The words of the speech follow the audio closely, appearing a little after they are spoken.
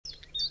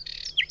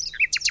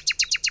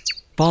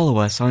follow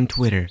us on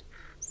Twitter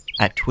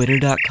at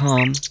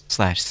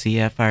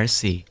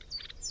twitter.com/CFRC.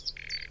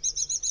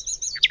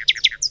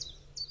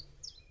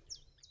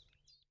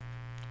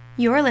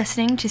 You're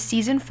listening to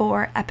Season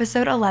 4,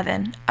 Episode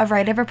 11 of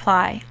Right of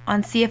Reply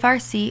on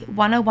CFRC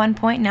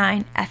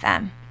 101.9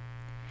 FM.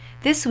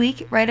 This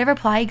week, Right of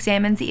Reply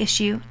examines the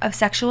issue of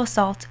sexual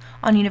assault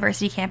on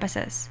university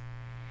campuses.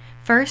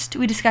 First,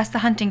 we discuss The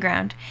Hunting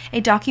Ground,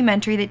 a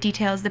documentary that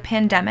details the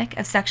pandemic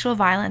of sexual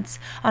violence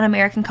on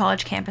American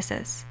college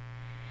campuses.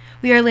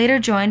 We are later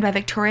joined by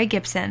Victoria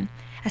Gibson,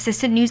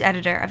 assistant news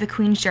editor of the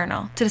Queen's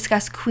Journal, to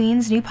discuss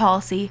Queen's new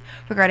policy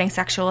regarding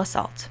sexual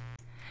assault.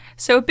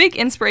 So a big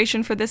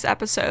inspiration for this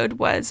episode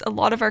was a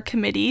lot of our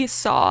committee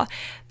saw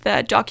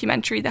the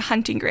documentary The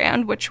Hunting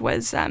Ground, which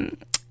was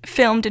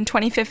filmed in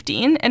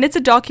 2015, and it's a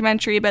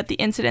documentary about the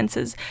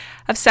incidences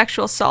of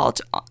sexual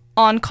assault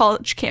on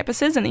college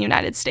campuses in the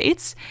United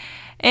States.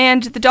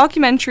 And the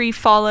documentary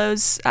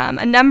follows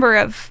a number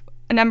of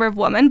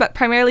women, but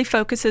primarily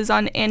focuses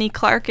on Annie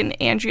Clark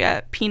and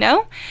Andrea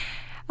Pino.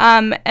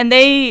 And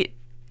they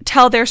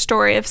tell their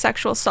story of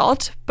sexual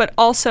assault, but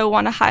also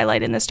want to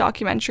highlight in this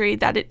documentary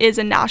that it is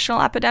a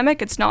national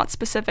epidemic. It's not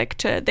specific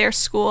to their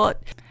school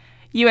at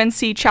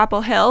UNC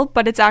Chapel Hill,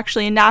 but it's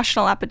actually a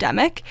national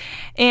epidemic.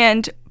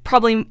 And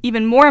probably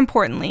even more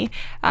importantly,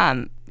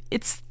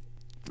 it's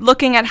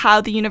looking at how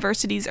the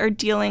universities are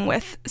dealing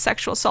with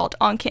sexual assault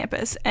on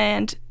campus.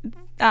 And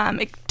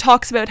it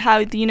talks about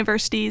how the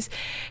universities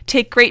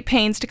take great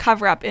pains to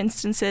cover up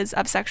instances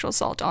of sexual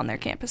assault on their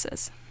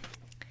campuses.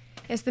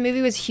 Yes, the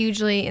movie was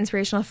hugely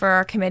inspirational for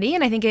our committee,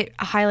 and I think it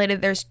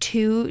highlighted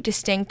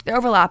they're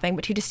overlapping,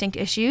 but two distinct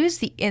issues: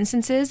 the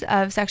instances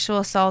of sexual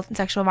assault and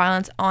sexual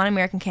violence on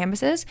American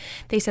campuses.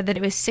 They said that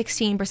it was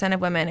 16%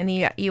 of women in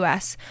the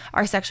U.S.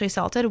 are sexually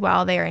assaulted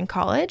while they are in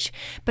college.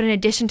 But in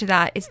addition to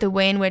that, it's the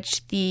way in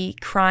which the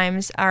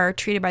crimes are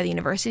treated by the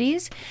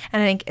universities.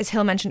 And I think, as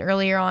Hill mentioned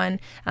earlier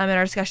on in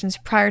our discussions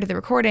prior to the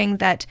recording,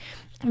 that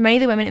many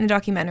of the women in the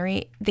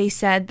documentary, they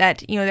said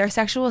that, their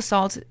sexual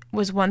assault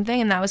was one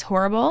thing and that was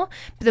horrible,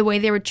 but the way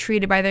they were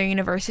treated by their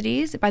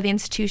universities, by the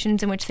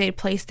institutions in which they had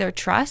placed their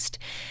trust,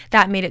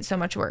 that made it so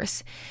much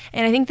worse.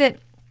 And I think that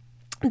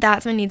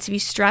that's what needs to be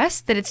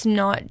stressed, that it's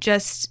not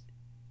just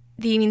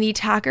the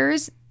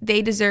attackers,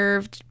 they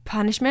deserved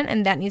punishment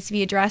and that needs to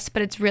be addressed,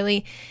 but it's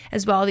really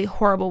as well the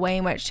horrible way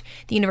in which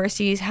the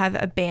universities have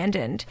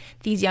abandoned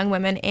these young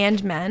women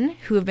and men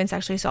who have been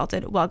sexually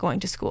assaulted while going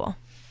to school.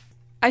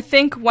 I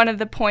think one of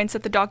the points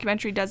that the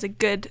documentary does a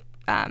good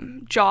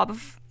job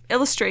of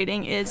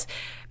illustrating is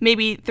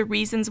maybe the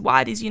reasons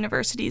why these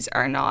universities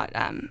are not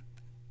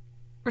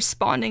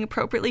responding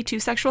appropriately to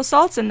sexual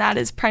assaults, and that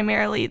is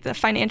primarily the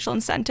financial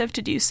incentive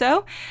to do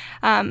so.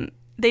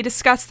 They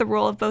discuss the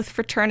role of both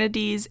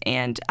fraternities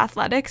and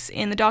athletics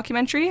in the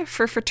documentary.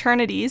 For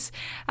fraternities,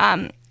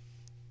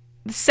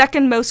 the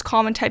second most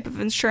common type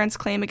of insurance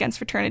claim against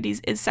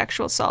fraternities is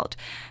sexual assault.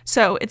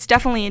 So it's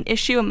definitely an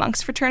issue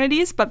amongst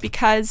fraternities, but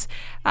because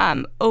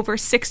over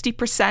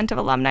 60% of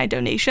alumni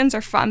donations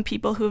are from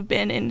people who have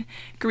been in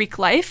Greek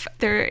life,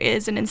 there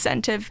is an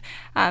incentive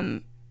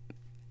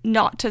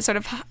not to sort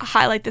of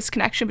highlight this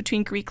connection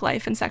between Greek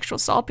life and sexual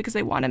assault because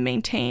they want to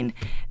maintain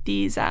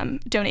these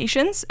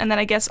donations. And then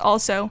I guess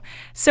also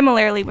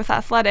similarly with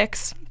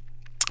athletics,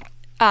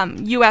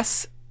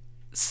 the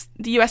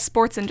U.S.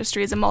 sports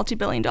industry is a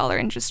multi-billion-dollar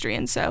industry,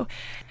 and so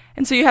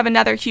you have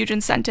another huge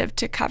incentive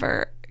to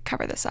cover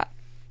this up.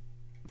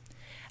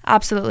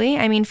 Absolutely.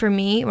 I mean, for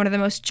me, one of the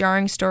most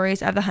jarring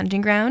stories of The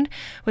Hunting Ground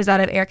was that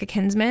of Erica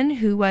Kinsman,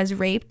 who was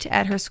raped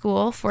at her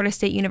school, Florida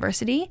State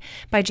University,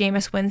 by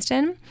Jameis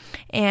Winston.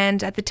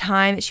 And at the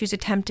time that she was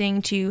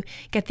attempting to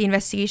get the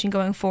investigation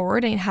going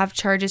forward and have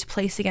charges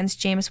placed against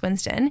Jameis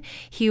Winston,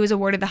 he was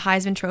awarded the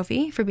Heisman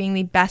Trophy for being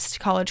the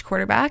best college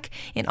quarterback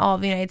in all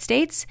of the United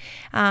States.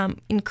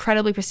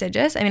 Incredibly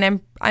prestigious. I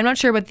mean, I'm not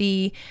sure about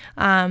the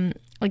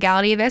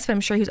legality of this, but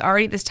I'm sure he was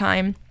already at this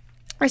time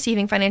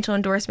receiving financial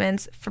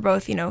endorsements for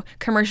both,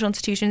 commercial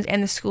institutions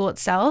and the school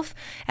itself.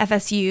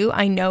 FSU,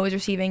 I know, is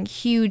receiving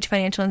huge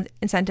financial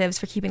incentives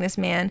for keeping this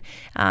man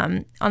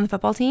on the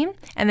football team.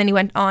 And then he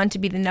went on to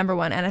be the number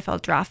one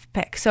NFL draft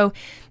pick. So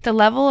the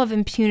level of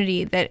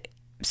impunity that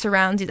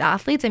surrounds these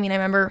athletes, I mean, I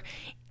remember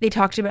they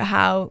talked about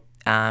how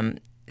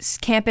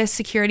campus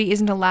security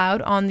isn't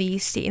allowed in the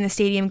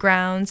stadium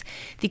grounds.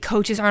 The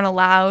coaches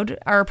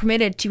are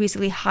permitted to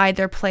basically hide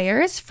their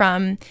players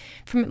from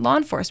law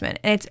enforcement.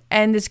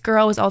 And this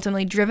girl was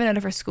ultimately driven out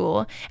of her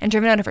school and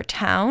driven out of her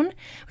town,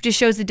 which just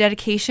shows the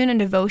dedication and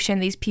devotion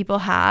these people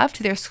have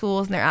to their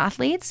schools and their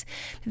athletes.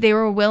 They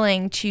were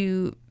willing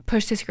to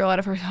push this girl out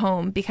of her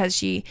home because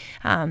she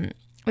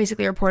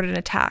basically reported an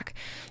attack.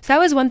 So that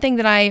was one thing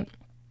that I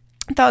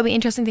thought would be an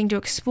interesting thing to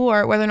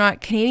explore, whether or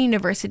not Canadian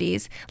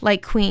universities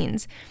like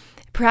Queen's,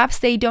 perhaps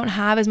they don't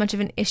have as much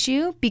of an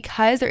issue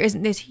because there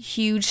isn't this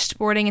huge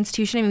sporting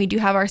institution. I mean, we do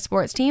have our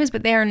sports teams,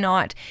 but they're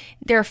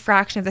a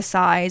fraction of the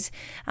size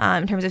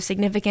in terms of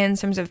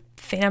significance, in terms of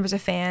numbers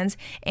of fans,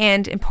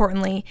 and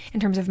importantly, in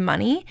terms of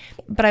money.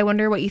 But I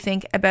wonder what you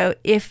think about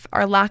if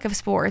our lack of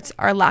sports,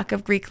 our lack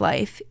of Greek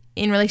life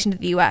in relation to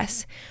the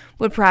U.S.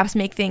 would perhaps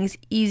make things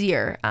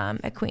easier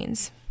at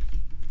Queen's?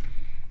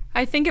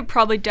 I think it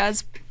probably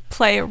does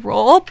play a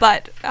role,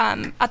 but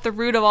at the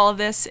root of all of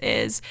this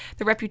is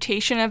the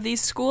reputation of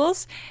these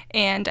schools,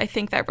 and I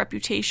think that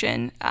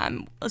reputation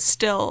is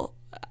still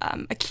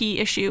a key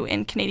issue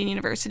in Canadian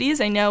universities.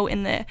 I know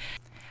in the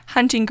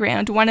Hunting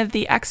Ground, one of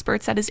the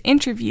experts that is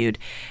interviewed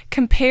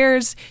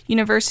compares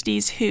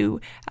universities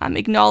who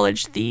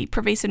acknowledge the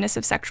pervasiveness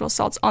of sexual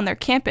assaults on their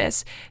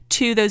campus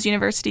to those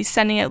universities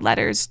sending out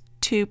letters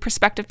to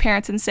prospective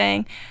parents and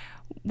saying,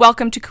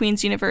 "Welcome to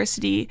Queen's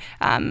University.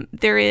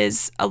 There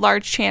is a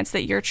large chance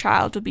that your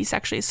child will be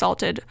sexually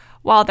assaulted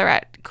while they're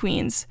at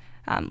Queen's.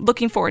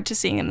 Looking forward to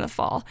seeing them in the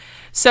fall."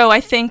 So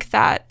I think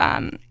that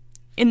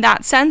in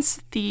that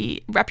sense,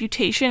 the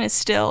reputation is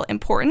still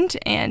important,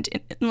 and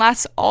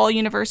unless all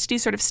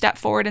universities sort of step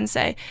forward and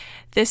say,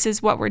 this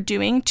is what we're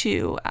doing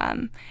to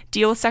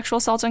deal with sexual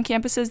assaults on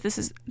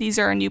campuses, these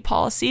are our new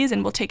policies,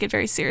 and we'll take it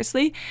very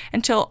seriously,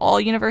 until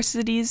all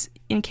universities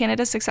in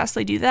Canada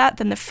successfully do that,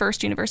 then the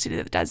first university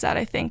that does that,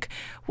 I think,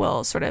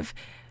 will sort of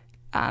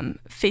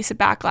face a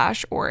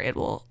backlash, or it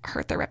will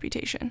hurt their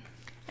reputation.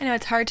 I know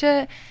it's hard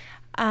to...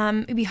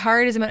 it'd be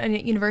hard as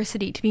a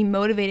university to be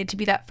motivated to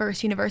be that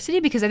first university,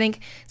 because I think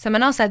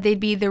someone else said they'd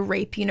be the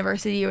rape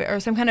university or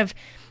some kind of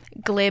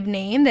glib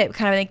name that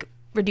kind of like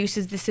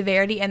reduces the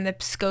severity and the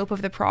scope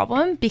of the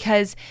problem.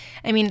 Because,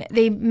 I mean,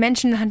 they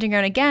mentioned the Hunting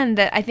Ground again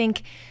that I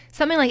think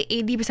something like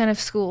 80% of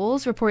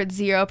schools report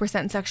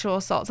 0% sexual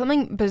assault,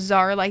 something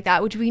bizarre like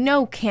that, which we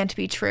know can't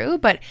be true,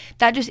 but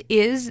that just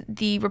is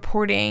the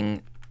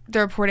reporting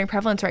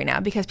prevalence right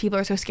now, because people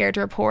are so scared to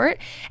report.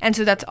 And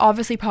so that's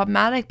obviously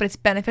problematic, but it's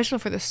beneficial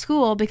for the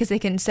school because they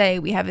can say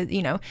we have a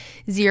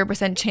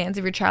 0% chance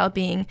of your child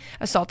being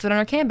assaulted on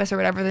our campus, or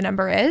whatever the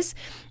number is.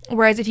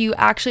 Whereas if you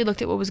actually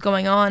looked at what was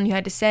going on, you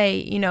had to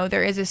say,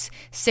 there is this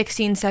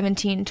 16,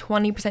 17,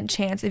 20%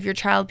 chance of your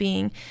child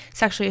being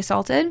sexually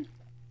assaulted.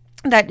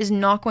 That is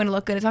not going to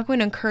look good. It's not going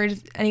to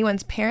encourage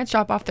anyone's parents to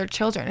drop off their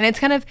children. And it's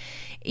kind of,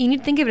 you need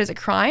to think of it as a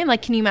crime.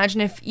 Like, can you imagine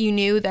if you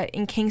knew that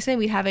in Kingston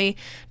we'd have a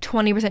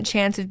 20%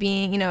 chance of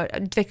being, a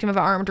victim of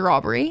armed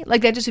robbery?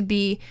 Like, that just would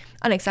be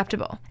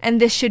unacceptable.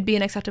 And this should be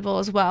unacceptable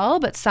as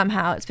well, but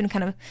somehow it's been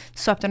kind of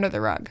swept under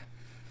the rug.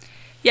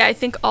 Yeah, I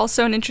think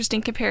also an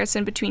interesting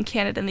comparison between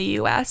Canada and the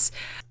US.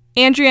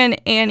 Andrea and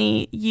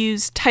Annie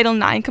used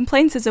Title IX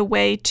complaints as a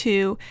way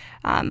to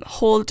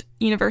hold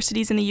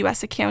universities in the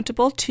U.S.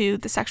 accountable to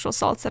the sexual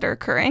assaults that are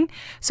occurring.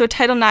 So a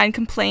Title IX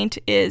complaint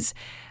is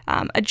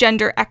a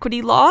gender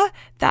equity law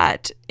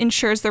that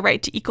ensures the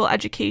right to equal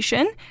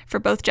education for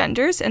both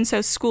genders. And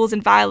so schools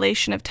in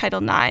violation of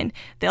Title IX,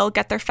 they'll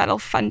get their federal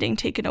funding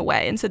taken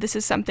away. And so this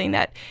is something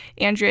that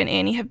Andrea and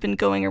Annie have been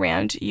going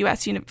around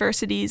U.S.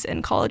 universities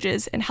and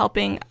colleges and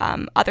helping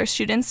other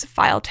students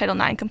file Title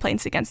IX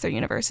complaints against their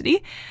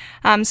university.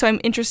 So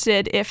I'm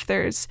interested if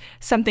there's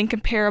something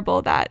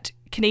comparable that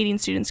Canadian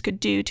students could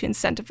do to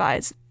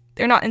incentivize,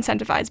 they're not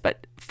incentivized,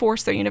 but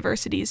force their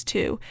universities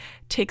to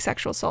take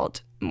sexual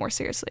assault more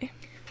seriously.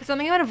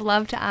 Something I would have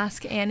loved to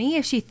ask Annie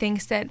if she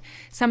thinks that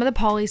some of the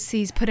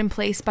policies put in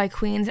place by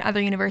Queen's and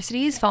other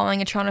universities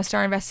following a Toronto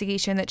Star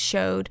investigation that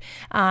showed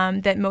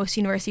that most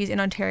universities in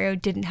Ontario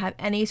didn't have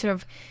any sort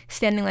of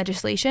standing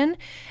legislation.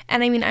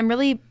 And I mean, I'm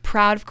really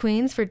proud of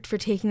Queen's for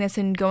taking this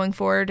and going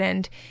forward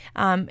and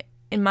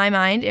in my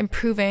mind,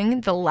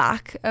 improving the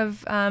lack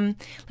of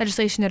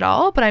legislation at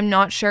all. But I'm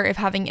not sure if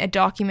having a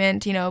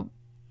document,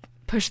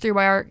 pushed through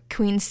by our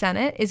Queen's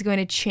Senate is going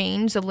to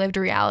change the lived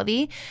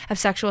reality of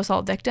sexual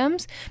assault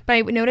victims. But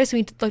I noticed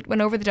when we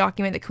went over the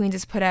document that Queen's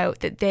has put out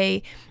that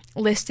they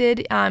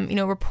listed,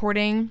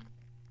 reporting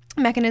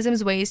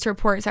mechanisms, ways to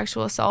report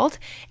sexual assault,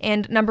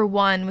 and number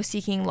 1 was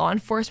seeking law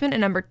enforcement, and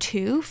number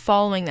 2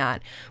 following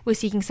that was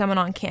seeking someone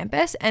on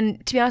campus.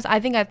 And to be honest, I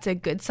think that's a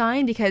good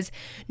sign, because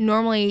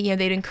normally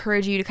they'd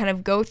encourage you to kind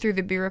of go through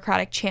the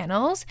bureaucratic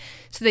channels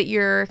so that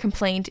your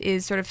complaint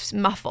is sort of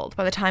muffled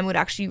by the time it would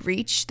actually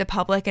reach the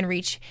public and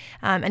reach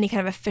any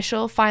kind of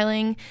official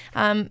filing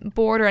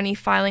board or any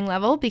filing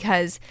level,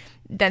 because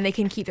then they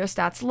can keep their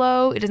stats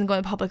low. It doesn't go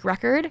in the public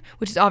record,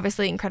 which is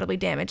obviously incredibly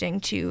damaging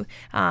to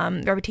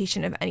the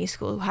reputation of any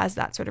school who has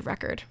that sort of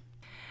record.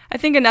 I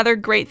think another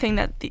great thing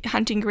that the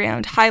Hunting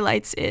Ground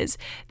highlights is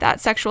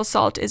that sexual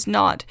assault is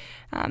not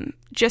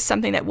just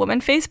something that women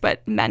face,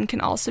 but men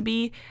can also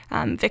be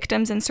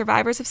victims and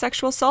survivors of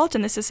sexual assault.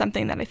 And this is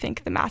something that I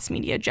think the mass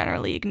media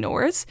generally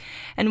ignores.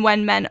 And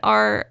when men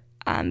are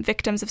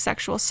victims of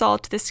sexual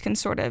assault, this can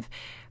sort of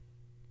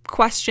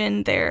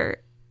question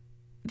their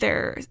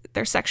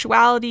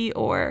sexuality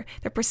or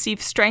their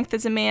perceived strength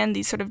as a man.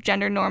 These sort of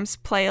gender norms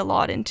play a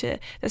lot into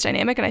this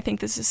dynamic, and I think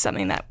this is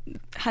something that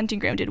Hunting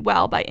Ground did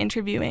well by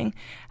interviewing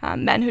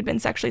men who'd been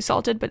sexually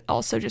assaulted, but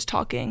also just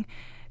talking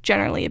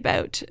generally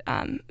about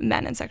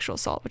men and sexual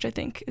assault, which I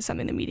think is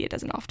something the media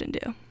doesn't often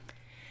do.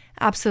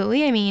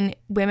 Absolutely. I mean,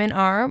 women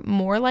are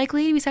more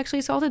likely to be sexually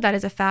assaulted. That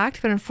is a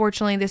fact. But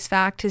unfortunately, this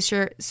fact has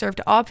served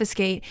to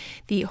obfuscate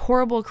the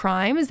horrible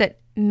crimes that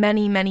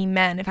many, many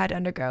men have had to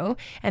undergo,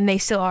 and they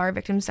still are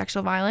victims of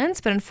sexual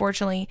violence, but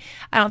unfortunately,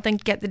 I don't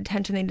think get the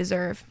attention they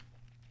deserve.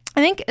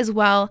 I think as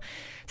well,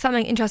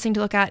 something interesting to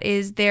look at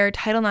is their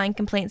Title IX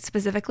complaints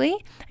specifically.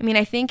 I mean,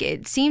 I think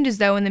it seemed as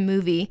though in the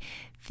movie,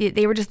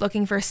 they were just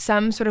looking for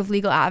some sort of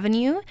legal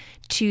avenue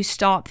to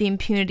stop the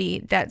impunity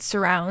that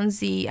surrounds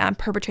the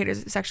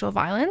perpetrators of sexual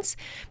violence.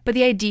 But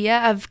the idea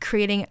of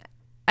creating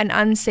an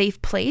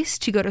unsafe place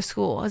to go to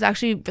school is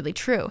actually really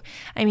true.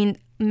 I mean,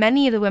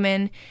 many of the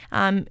women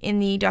in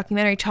the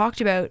documentary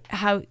talked about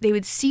how they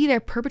would see their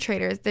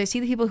perpetrators, they see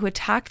the people who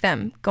attacked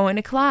them going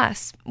to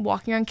class,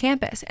 walking around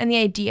campus, and the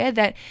idea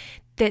that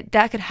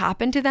could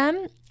happen to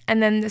them,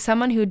 and then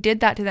someone who did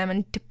that to them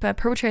and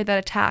perpetrated that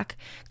attack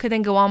could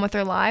then go on with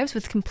their lives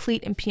with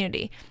complete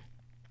impunity.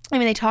 I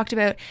mean, they talked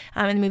about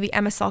in the movie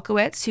Emma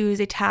Salkowitz, who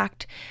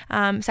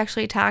was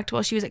sexually attacked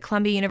while she was at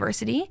Columbia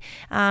University,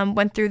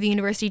 went through the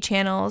university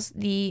channels.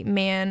 The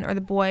man, or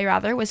the boy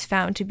rather, was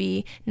found to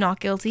be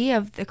not guilty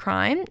of the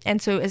crime.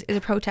 And so as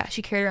a protest,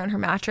 she carried around her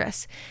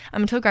mattress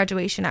until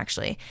graduation,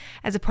 actually,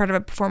 as a part of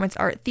a performance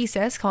art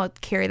thesis called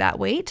Carry That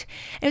Weight.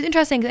 And it was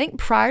interesting, because I think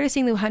prior to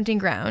seeing The Hunting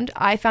Ground,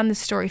 I found this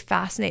story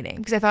fascinating,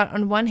 because I thought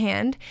on one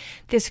hand,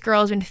 this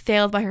girl has been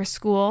failed by her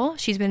school.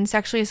 She's been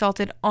sexually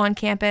assaulted on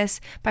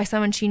campus by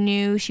someone she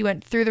knew. She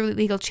went through the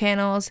legal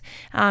channels,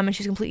 and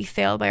she was completely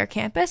failed by our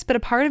campus. But a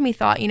part of me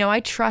thought, I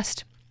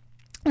trust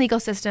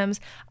legal systems.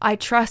 I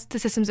trust the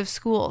systems of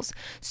schools.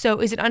 So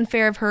is it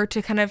unfair of her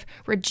to kind of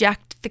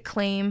reject the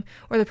claim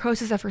or the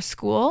process of her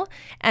school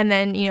and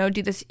then,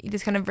 do this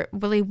kind of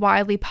really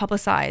widely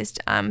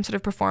publicized sort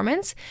of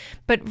performance?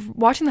 But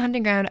watching The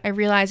Hunting Ground, I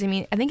realized,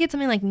 I think it's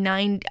something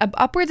like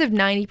upwards of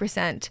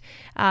 90%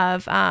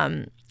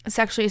 of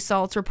sexually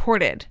assaults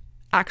reported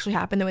actually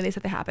happen the way they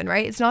said they happened,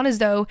 right? It's not as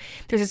though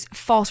there's this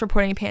false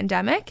reporting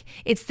pandemic.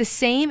 It's the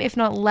same, if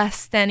not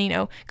less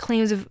than,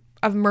 claims of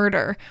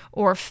murder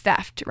or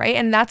theft, right?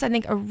 And that's, I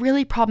think, a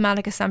really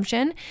problematic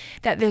assumption,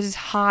 that there's this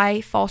high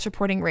false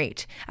reporting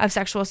rate of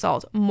sexual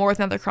assault more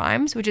than other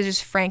crimes, which is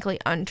just frankly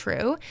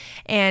untrue.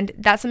 And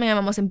that's something I'm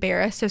almost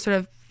embarrassed to have sort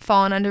of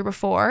fallen under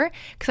before,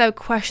 because I would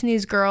question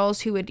these girls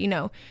who would,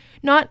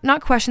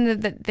 not question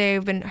that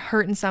they've been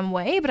hurt in some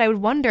way, but I would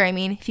wonder,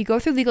 if you go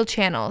through legal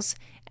channels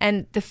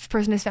and the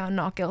person is found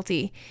not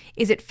guilty,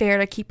 is it fair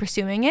to keep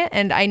pursuing it?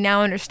 And I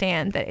now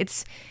understand that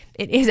it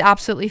is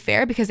absolutely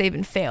fair, because they've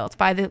been failed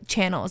by the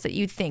channels that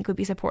you'd think would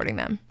be supporting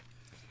them.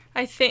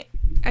 I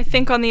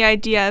think on the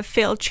idea of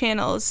failed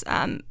channels,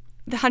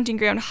 The Hunting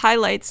Ground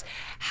highlights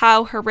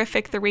how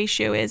horrific the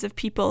ratio is of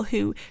people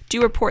who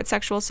do report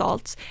sexual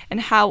assaults, and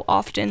how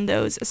often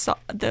those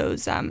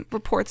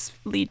reports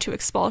lead to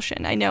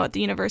expulsion. I know at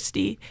the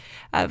University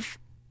of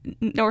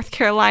North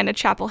Carolina,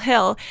 Chapel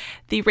Hill,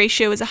 the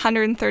ratio is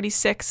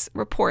 136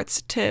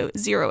 reports to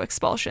 0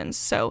 expulsions.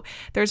 So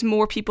there's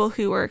more people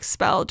who are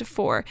expelled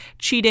for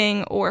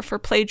cheating or for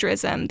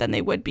plagiarism than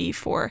they would be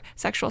for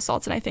sexual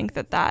assaults. And I think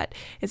that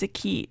is a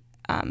key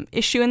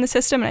issue in the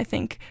system, and I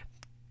think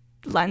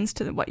lends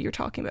to what you're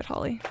talking about,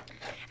 Holly.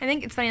 I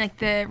think it's funny, like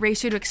the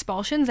ratio to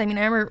expulsions. I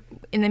remember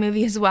in the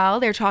movie as well,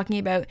 they're talking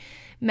about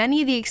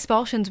many of the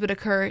expulsions would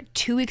occur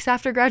 2 weeks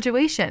after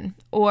graduation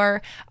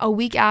or a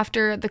week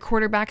after the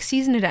quarterback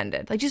season had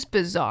ended. Like, just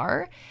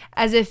bizarre,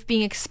 as if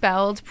being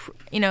expelled,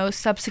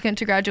 subsequent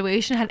to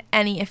graduation had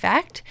any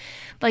effect.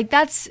 Like,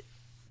 that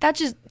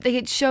just, like,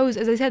 it shows,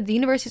 as I said, the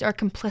universities are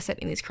complicit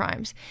in these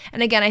crimes.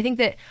 And again, I think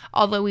that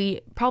although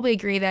we probably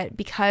agree that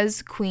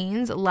because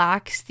Queens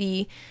lacks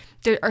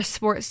our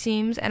sports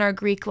teams and our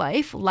Greek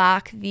life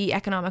lack the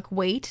economic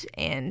weight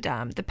and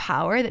the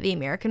power that the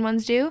American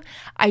ones do,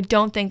 I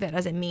don't think that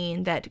doesn't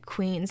mean that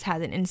Queens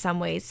hasn't, in some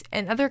ways,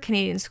 and other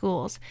Canadian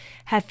schools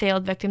have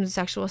failed victims of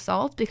sexual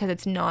assault, because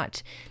it's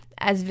not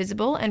as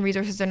visible and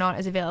resources are not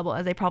as available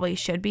as they probably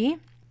should be.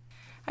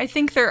 I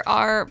think there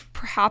are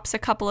perhaps a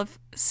couple of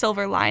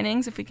silver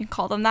linings, if we can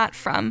call them that,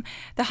 from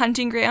The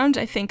Hunting Ground.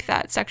 I think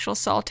that sexual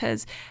assault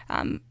has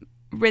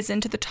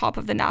risen to the top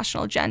of the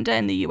national agenda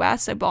in the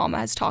U.S. Obama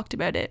has talked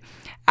about it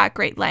at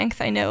great length.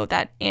 I know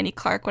that Annie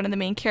Clark, one of the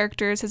main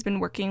characters, has been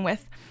working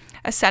with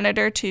a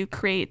senator to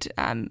create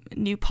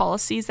new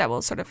policies that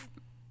will sort of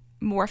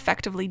more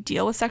effectively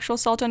deal with sexual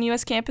assault on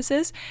U.S.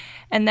 campuses.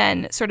 And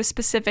then sort of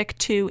specific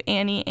to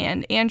Annie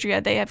and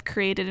Andrea, they have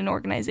created an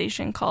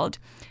organization called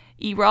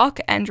EROC,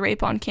 End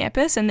Rape on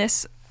Campus. And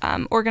this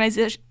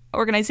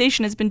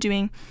organization has been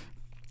doing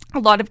a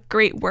lot of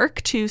great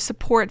work to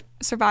support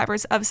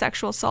survivors of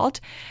sexual assault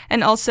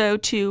and also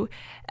to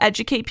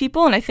educate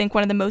people. And I think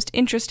one of the most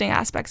interesting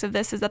aspects of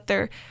this is that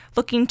they're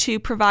looking to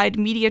provide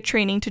media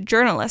training to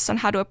journalists on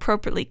how to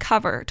appropriately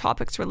cover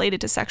topics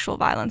related to sexual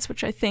violence,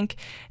 which I think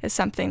is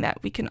something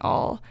that we can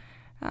all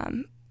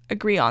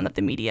agree on that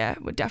the media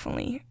would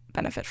definitely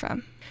benefit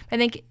from. I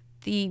think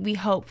we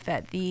hope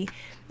that the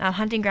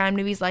Hunting Ground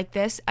movies like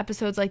this,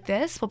 episodes like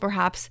this, will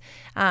perhaps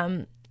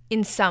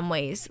in some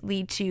ways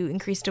lead to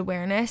increased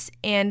awareness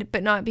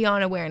but not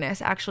beyond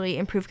awareness, actually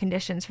improve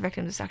conditions for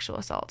victims of sexual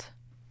assault.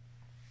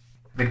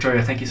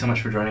 Victoria, thank you so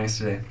much for joining us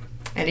today.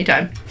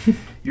 Anytime.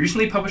 You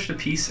recently published a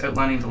piece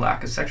outlining the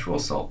lack of sexual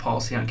assault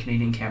policy on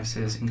Canadian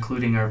campuses,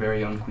 including our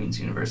very own Queen's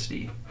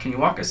University. Can you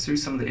walk us through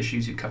some of the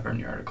issues you cover in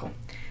your article?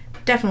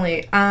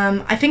 Definitely.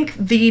 I think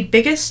the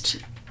biggest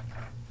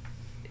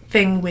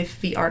thing with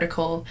the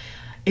article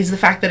is the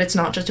fact that it's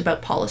not just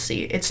about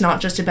policy. It's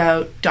not just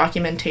about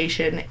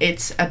documentation.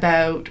 It's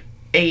about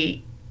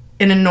an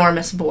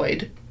enormous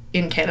void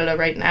in Canada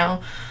right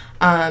now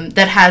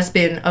that has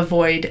been a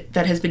void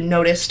that has been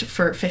noticed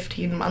for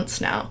 15 months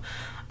now.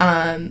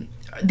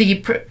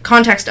 The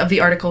context of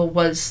the article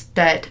was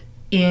that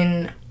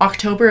in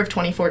October of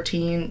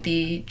 2014,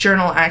 the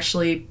Journal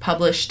actually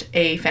published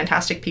a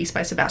fantastic piece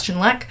by Sebastian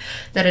Leck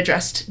that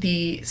addressed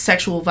the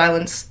sexual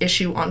violence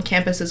issue on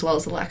campus as well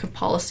as the lack of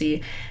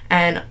policy.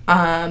 And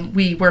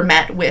we were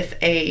met with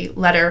a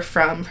letter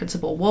from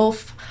Principal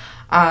Wolf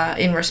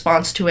in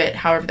response to it.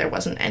 However, there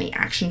wasn't any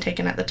action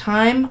taken at the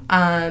time.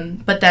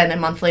 But then a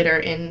month later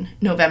in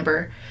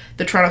November,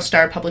 the Toronto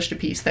Star published a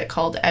piece that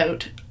called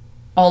out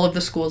all of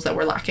the schools that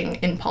were lacking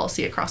in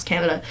policy across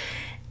Canada.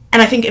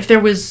 And I think if there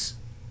was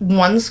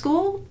one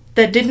school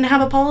that didn't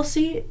have a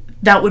policy,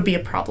 that would be a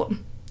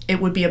problem. It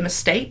would be a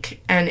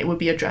mistake and it would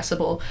be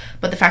addressable.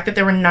 But the fact that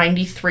there were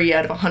 93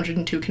 out of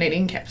 102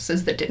 Canadian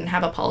campuses that didn't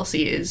have a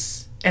policy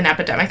is an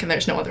epidemic, and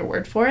there's no other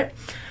word for it.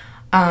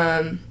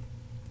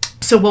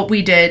 So what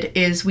we did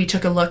is we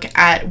took a look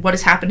at what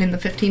has happened in the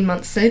 15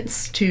 months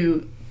since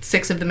to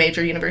 6 of the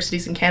major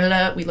universities in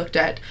Canada. We looked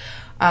at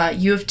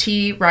U of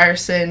T,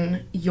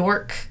 Ryerson,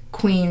 York,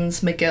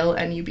 Queen's, McGill,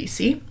 and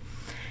UBC.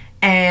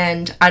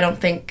 And I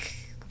don't think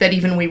that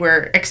even we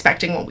were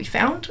expecting what we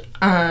found.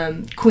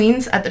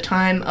 Queen's, at the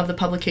time of the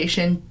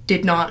publication,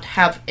 did not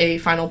have a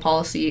final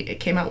policy.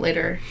 It came out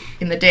later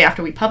in the day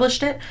after we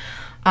published it.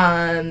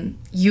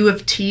 U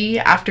of T,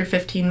 after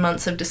 15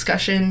 months of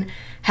discussion,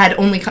 had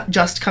only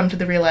just come to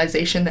the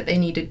realization that they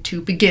needed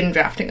to begin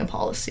drafting a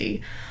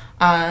policy.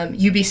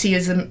 UBC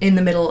is in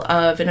the middle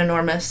of an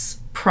enormous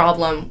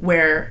problem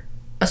where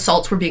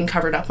assaults were being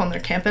covered up on their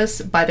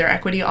campus by their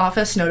equity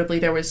office. Notably,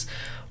 there was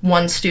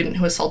one student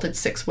who assaulted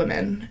 6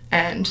 women,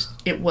 and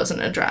it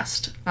wasn't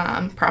addressed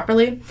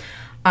properly.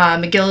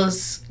 McGill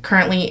is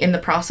currently in the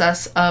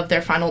process of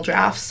their final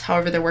drafts.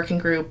 However, their working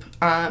group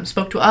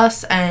spoke to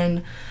us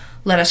and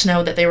let us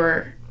know that they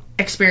were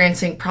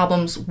experiencing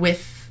problems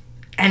with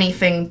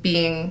anything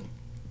being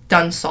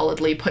done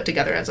solidly, put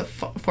together as a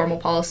formal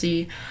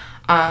policy.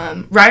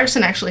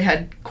 Ryerson actually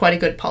had quite a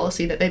good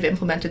policy that they've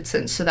implemented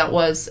since, so that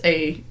was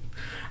a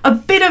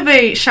bit of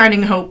a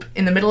shining hope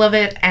in the middle of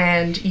it.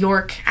 And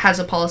York has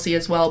a policy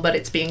as well, but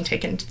it's being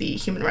taken to the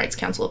Human Rights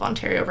Council of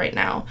Ontario right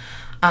now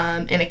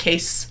in a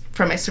case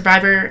from a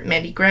survivor,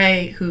 Mandy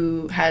Gray,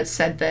 who has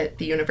said that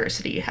the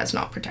university has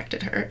not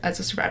protected her as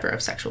a survivor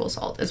of sexual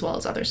assault, as well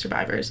as other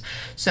survivors.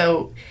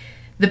 So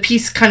the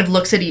piece kind of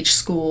looks at each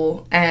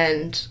school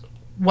and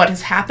what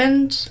has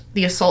happened,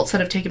 the assaults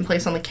that have taken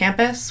place on the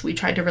campus. We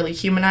tried to really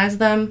humanize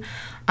them,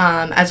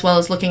 as well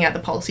as looking at the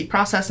policy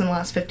process in the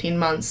last 15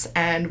 months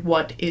and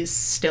what is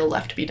still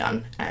left to be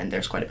done. And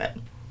there's quite a bit.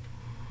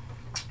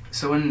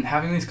 So in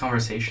having these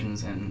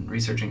conversations and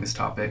researching this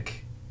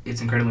topic,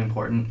 it's incredibly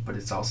important, but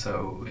it's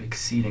also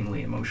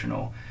exceedingly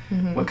emotional.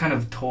 Mm-hmm. What kind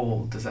of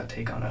toll does that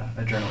take on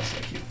a journalist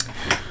like you?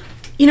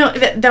 You know,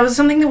 that was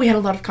something that we had a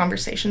lot of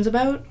conversations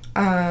about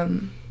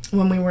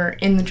when we were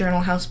in the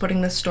Journal House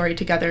putting this story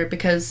together,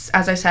 because,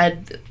 as I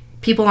said,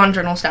 people on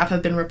Journal staff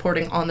have been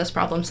reporting on this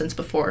problem since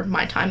before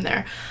my time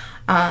there.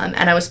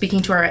 And I was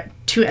speaking to our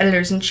 2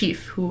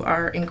 editors-in-chief, who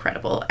are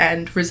incredible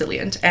and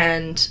resilient,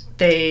 and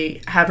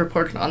they have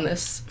reported on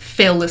this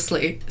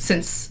faillessly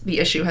since the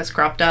issue has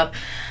cropped up.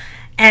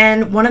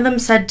 And one of them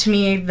said to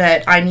me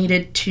that I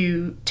needed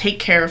to take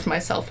care of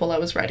myself while I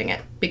was writing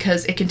it,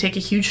 because it can take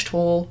a huge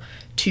toll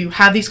to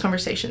have these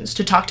conversations,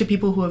 to talk to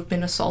people who have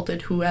been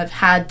assaulted, who have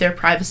had their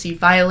privacy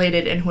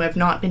violated, and who have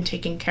not been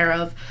taken care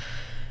of,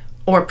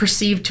 or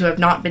perceived to have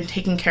not been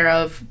taken care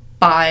of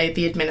by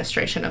the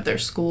administration of their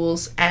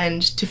schools,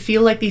 and to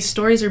feel like these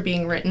stories are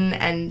being written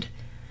and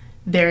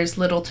there's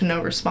little to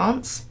no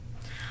response.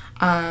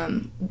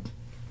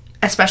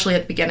 Especially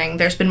at the beginning.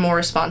 There's been more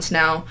response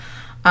now.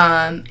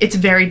 It's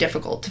very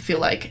difficult to feel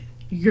like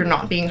you're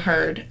not being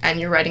heard and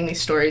you're writing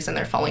these stories and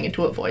they're falling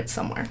into a void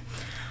somewhere.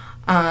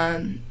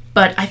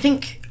 But I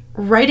think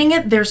writing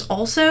it, there's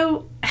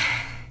a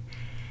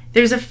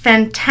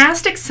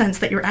fantastic sense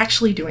that you're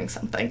actually doing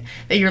something,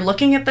 that you're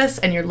looking at this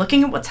and you're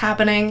looking at what's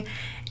happening,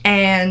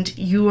 and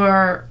you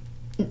are,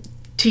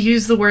 to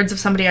use the words of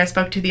somebody I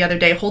spoke to the other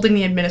day, holding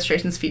the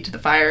administration's feet to the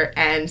fire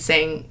and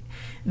saying,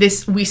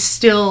 this, we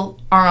still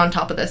are on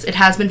top of this. It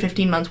has been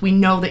 15 months. We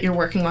know that you're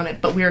working on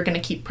it, but we are going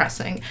to keep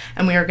pressing,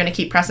 and we are going to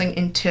keep pressing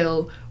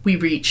until we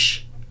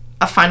reach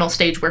a final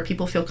stage where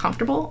people feel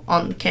comfortable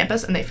on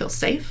campus and they feel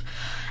safe.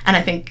 And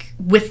I think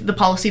with the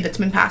policy that's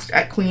been passed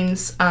at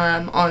Queen's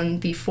on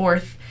the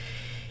 4th,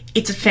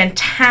 it's a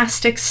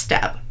fantastic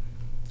step,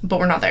 but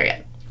we're not there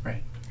yet.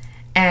 Right.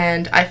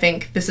 And I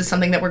think this is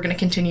something that we're going to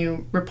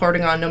continue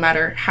reporting on no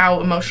matter how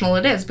emotional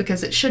it is,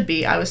 because it should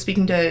be. I was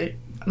speaking to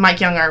Mike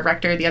Young, our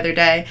rector, the other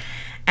day,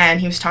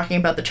 and he was talking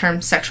about the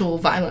term sexual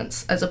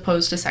violence as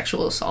opposed to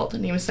sexual assault,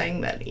 and he was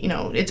saying that,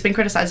 it's been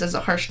criticized as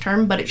a harsh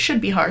term, but it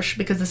should be harsh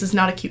because this is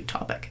not a cute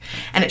topic,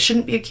 and it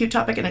shouldn't be a cute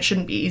topic, and it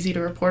shouldn't be easy to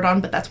report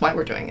on, but that's why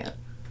we're doing it.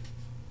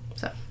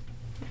 So.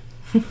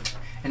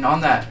 And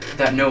on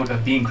that note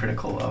of being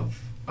critical of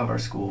our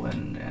school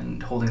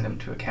and holding them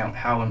to account,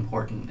 how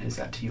important is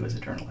that to you as a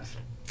journalist?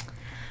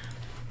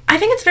 I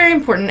think it's very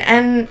important,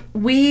 and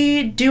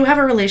we do have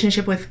a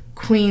relationship with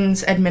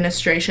Queen's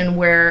administration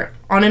where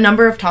on a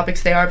number of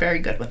topics they are very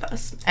good with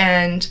us,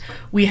 and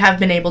we have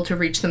been able to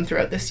reach them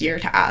throughout this year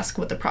to ask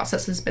what the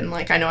process has been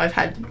like. I know I've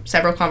had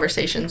several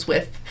conversations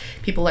with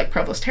people like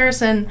Provost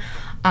Harrison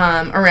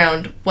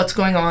around what's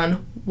going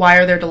on, why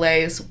are there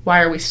delays,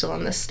 why are we still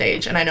on this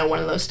stage, and I know one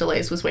of those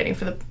delays was waiting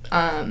for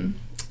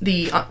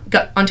the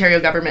Ontario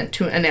government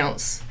to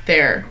announce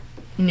their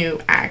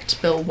new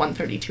act, Bill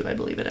 132, I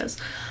believe it is,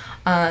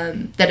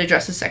 that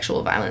addresses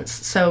sexual violence.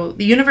 So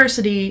the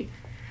university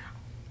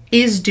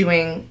is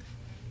doing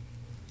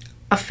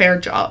a fair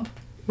job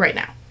right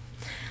now.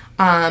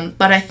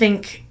 But I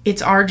think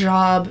it's our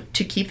job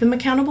to keep them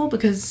accountable,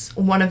 because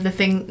one of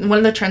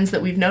the trends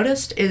that we've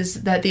noticed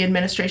is that the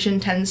administration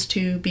tends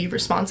to be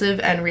responsive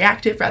and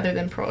reactive rather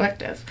than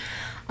proactive.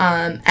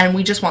 And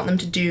we just want them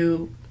to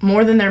do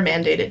more than they're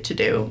mandated to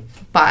do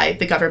by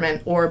the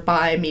government or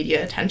by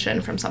media attention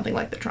from something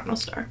like the Toronto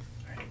Star.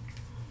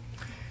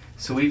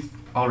 So we've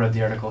all read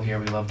the article here.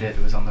 We loved it.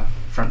 It was on the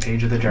front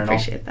page of the journal.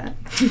 Appreciate that.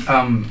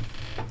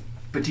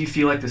 But do you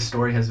feel like this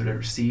story has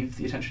received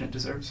the attention it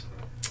deserves?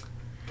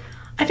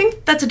 I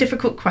think that's a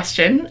difficult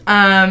question.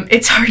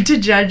 It's hard to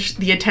judge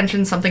the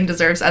attention something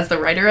deserves as the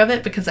writer of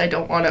it, because I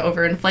don't want to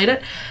overinflate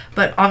it.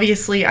 But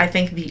obviously, I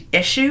think the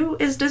issue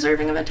is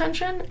deserving of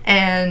attention,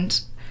 and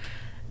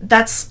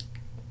that's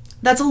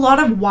a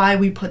lot of why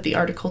we put the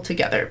article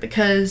together,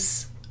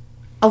 because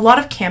a lot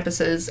of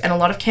campuses and a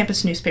lot of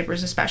campus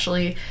newspapers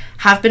especially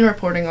have been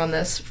reporting on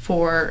this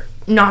for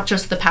not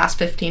just the past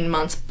 15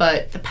 months,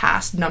 but the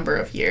past number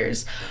of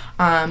years.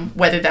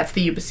 Whether that's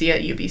the UBC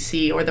at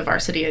UBC or the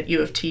varsity at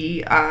U of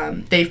T,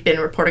 they've been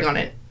reporting on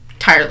it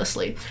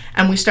tirelessly.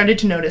 And we started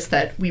to notice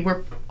that we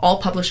were all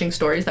publishing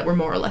stories that were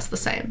more or less the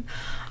same.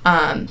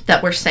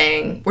 That we're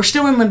saying, we're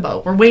still in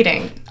limbo, we're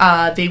waiting.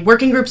 The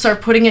working groups are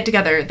putting it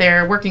together,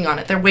 they're working on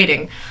it, they're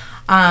waiting.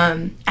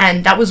 And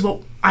that was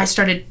what I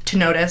started to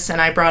notice, and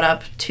I brought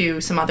up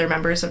to some other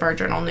members of our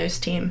journal news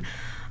team.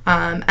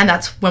 And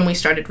that's when we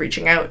started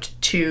reaching out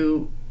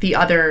to the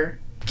other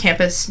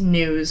campus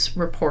news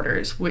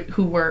reporters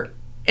who were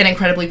an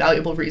incredibly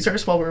valuable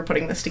resource while we were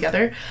putting this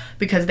together,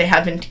 because they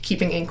have been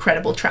keeping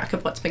incredible track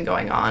of what's been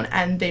going on,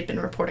 and they've been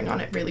reporting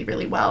on it really,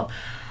 really well.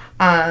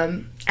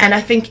 And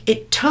I think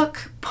it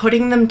took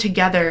putting them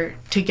together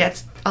to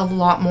get a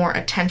lot more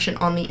attention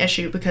on the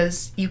issue,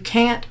 because you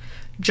can't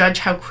judge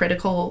how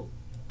critical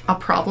a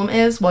problem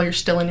is while you're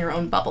still in your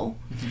own bubble.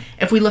 Mm-hmm.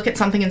 If we look at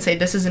something and say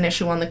this is an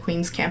issue on the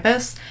Queen's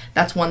campus,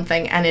 that's one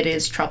thing, and it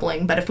is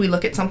troubling. But if we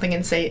look at something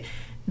and say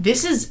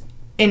this is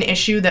an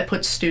issue that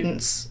puts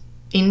students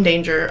in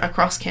danger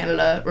across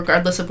Canada,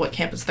 regardless of what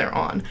campus they're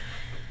on,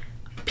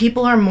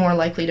 people are more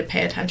likely to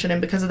pay attention. And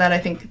because of that, I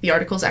think the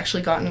article's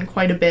actually gotten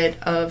quite a bit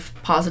of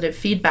positive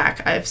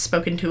feedback. I've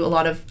spoken to a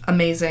lot of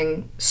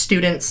amazing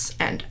students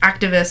and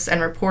activists and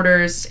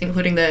reporters,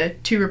 including the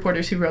two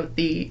reporters who wrote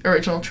the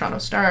original Toronto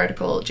Star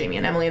article, Jamie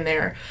and Emily, and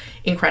they're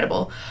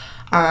incredible.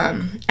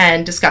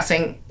 And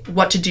discussing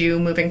what to do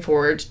moving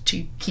forward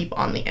to keep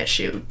on the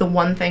issue. The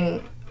one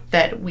thing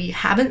that we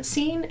haven't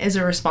seen is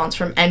a response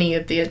from any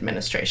of the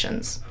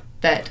administrations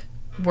that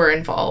were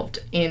involved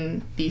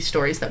in the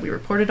stories that we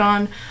reported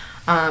on.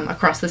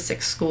 Across the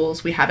 6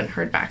 schools, we haven't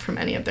heard back from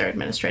any of their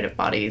administrative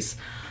bodies,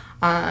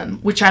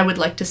 which I would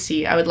like to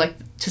see. I would like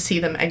to see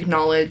them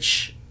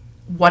acknowledge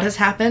what has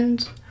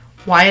happened,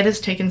 why it has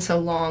taken so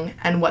long,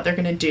 and what they're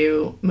going to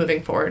do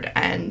moving forward,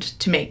 and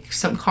to make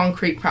some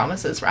concrete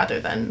promises rather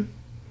than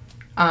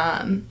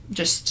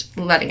just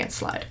letting it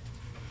slide.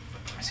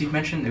 So you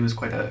mentioned it was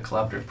quite a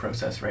collaborative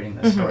process writing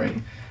this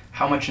story.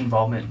 How much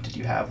involvement did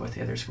you have with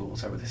the other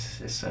schools, or was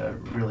this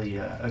really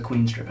a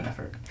Queen's-driven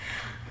effort?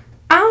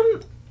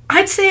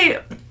 I'd say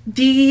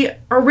the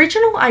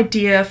original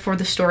idea for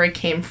the story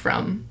came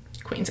from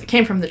Queen's. It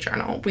came from the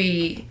journal.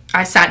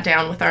 I sat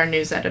down with our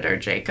news editor,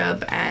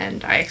 Jacob,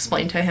 and I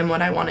explained to him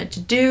what I wanted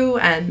to do,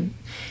 and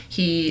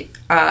he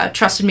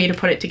trusted me to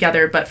put it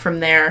together. But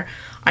from there,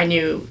 I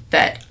knew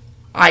that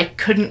I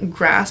couldn't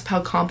grasp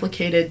how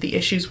complicated the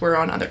issues were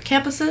on other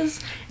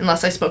campuses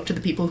unless I spoke to the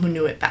people who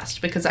knew it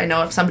best, because I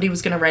know if somebody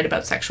was going to write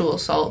about sexual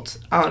assault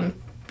on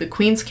the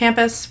Queen's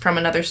campus from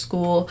another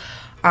school,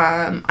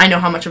 I know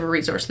how much of a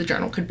resource the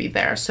journal could be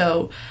there.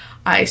 So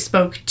I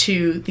spoke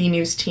to the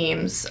news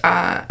teams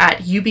at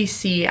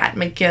UBC, at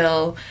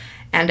McGill,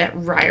 and at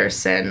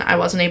Ryerson. I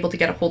wasn't able to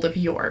get a hold of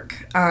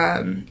York,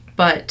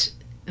 but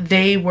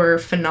they were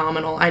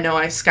phenomenal. I know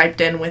I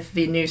Skyped in with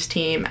the news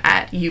team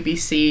at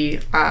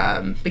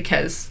UBC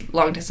because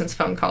long-distance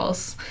phone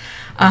calls.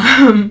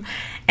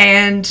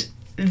 And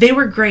they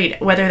were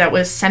great, whether that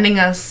was sending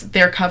us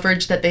their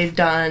coverage that they've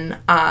done,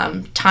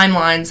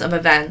 timelines of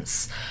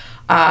events,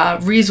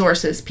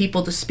 resources,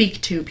 people to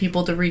speak to,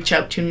 people to reach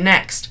out to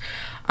next.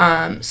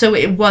 So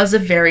it was a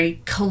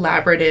very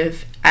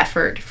collaborative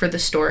effort for the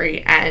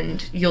story,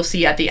 and you'll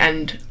see at the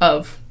end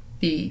of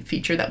the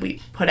feature that we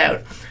put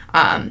out,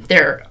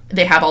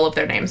 they have all of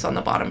their names on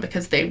the bottom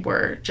because they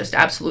were just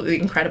absolutely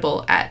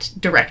incredible at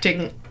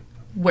directing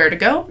where to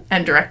go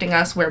and directing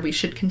us where we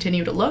should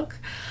continue to look.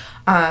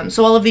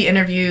 So all of the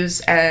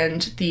interviews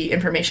and the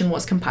information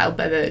was compiled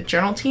by the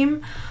journal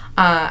team.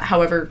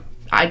 However,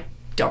 I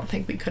don't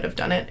think we could have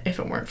done it if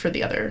it weren't for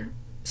the other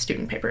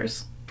student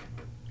papers.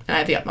 And I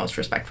have the utmost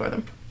respect for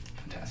them.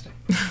 Fantastic.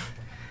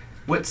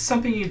 What's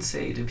something you'd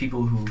say to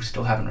people who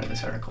still haven't read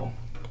this article?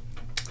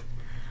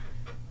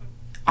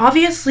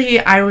 Obviously,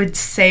 I would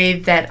say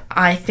that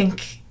I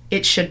think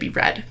it should be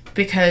read,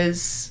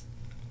 because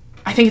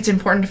I think it's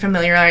important to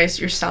familiarize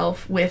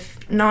yourself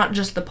with not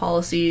just the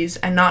policies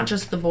and not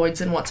just the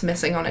voids and what's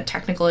missing on a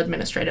technical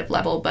administrative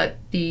level, but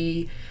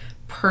the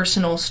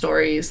personal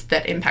stories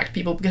that impact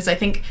people, because I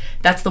think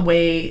that's the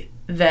way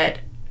that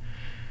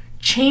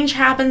change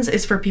happens,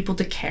 is for people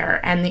to care,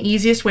 and the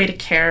easiest way to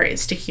care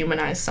is to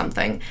humanize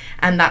something.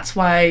 And that's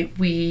why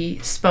we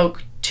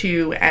spoke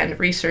to and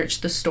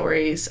researched the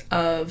stories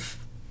of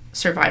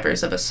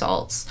survivors of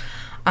assaults.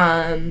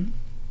 I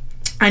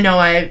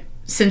know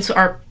since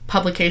our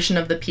publication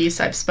of the piece,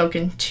 I've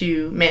spoken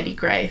to Mandy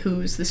Gray,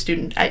 who's the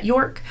student at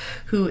York,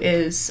 who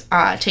is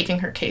taking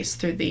her case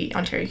through the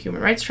Ontario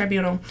Human Rights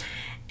Tribunal,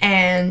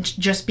 and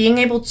just being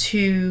able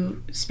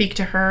to speak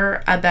to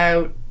her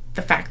about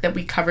the fact that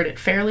we covered it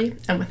fairly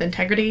and with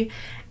integrity,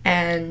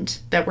 and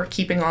that we're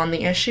keeping on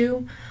the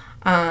issue.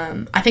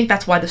 I think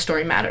that's why the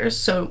story matters.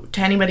 So to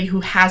anybody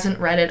who hasn't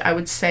read it, I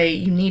would say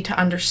you need to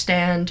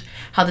understand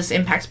how this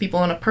impacts people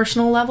on a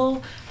personal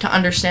level to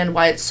understand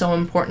why it's so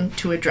important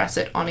to address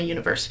it on a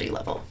university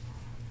level.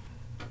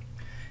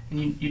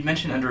 And you'd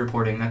mentioned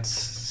underreporting. That's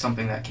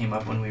something that came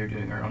up when we were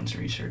doing our own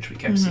research. We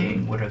kept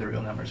seeing what are the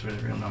real numbers,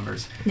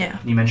 Yeah.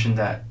 And you mentioned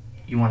that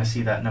you want to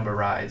see that number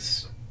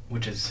rise,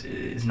 which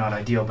is not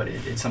ideal, but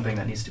it's something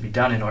that needs to be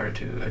done in order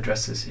to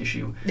address this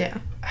issue. Yeah.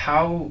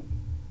 How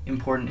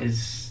important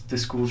is the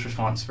school's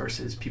response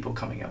versus people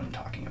coming out and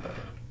talking about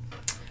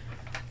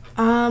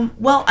it?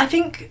 Well, I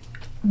think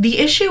the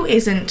issue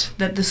isn't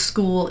that the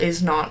school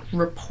is not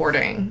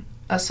reporting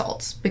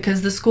assaults,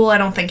 because the school, I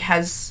don't think,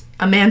 has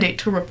a mandate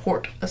to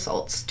report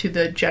assaults to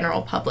the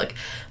general public,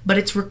 but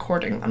it's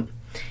recording them.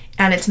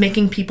 And it's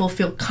making people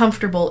feel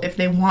comfortable if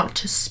they want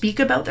to speak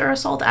about their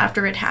assault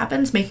after it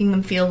happens, making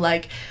them feel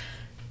like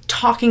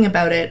talking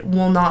about it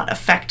will not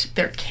affect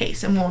their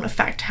case and won't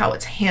affect how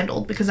it's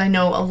handled. Because I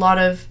know a lot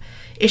of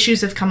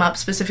issues have come up,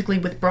 specifically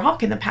with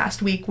Brock in the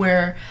past week,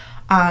 where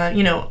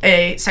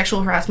a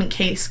sexual harassment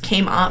case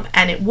came up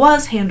and it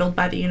was handled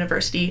by the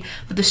university,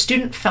 but the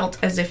student felt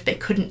as if they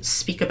couldn't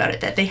speak about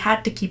it, that they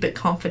had to keep it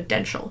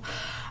confidential.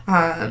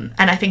 And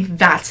I think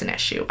that's an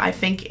issue. I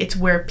think it's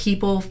where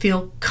people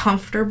feel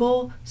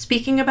comfortable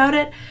speaking about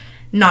it,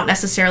 not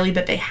necessarily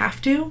that they have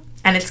to,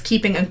 and it's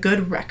keeping a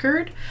good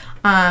record.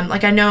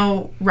 I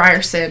know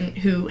Ryerson,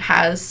 who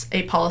has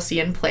a policy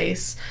in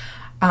place,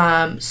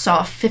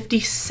 saw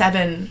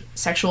 57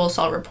 sexual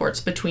assault reports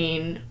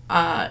between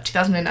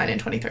 2009 and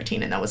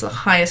 2013, and that was the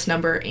highest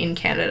number in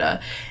Canada.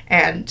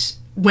 And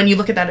when you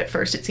look at that at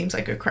first, it seems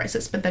like a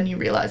crisis, but then you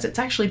realize it's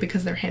actually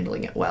because they're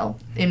handling it well,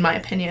 in my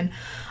opinion,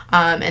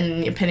 and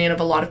in the opinion of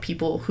a lot of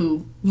people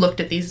who looked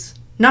at these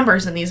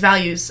numbers and these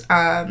values,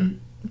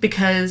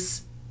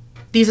 because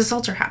these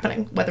assaults are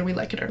happening, whether we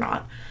like it or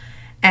not.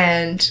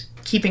 And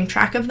keeping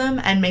track of them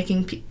and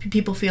making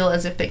people feel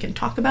as if they can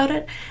talk about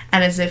it,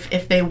 and as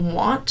if they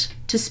want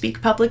to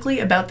speak publicly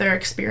about their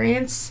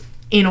experience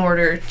in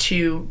order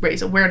to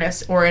raise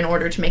awareness or in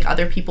order to make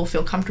other people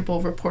feel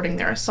comfortable reporting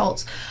their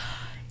assaults,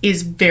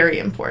 is very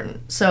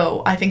important.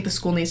 So I think the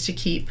school needs to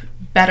keep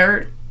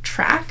better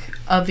track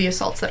of the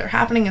assaults that are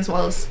happening, as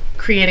well as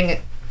creating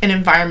an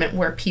environment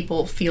where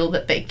people feel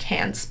that they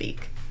can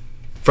speak.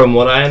 From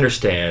what I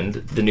understand,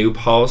 the new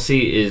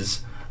policy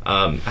is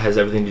has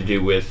everything to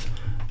do with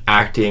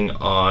acting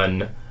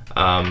on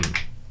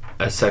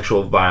a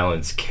sexual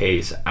violence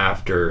case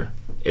after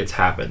it's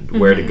happened,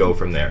 where to go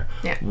from there.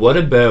 Yeah. What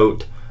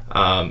about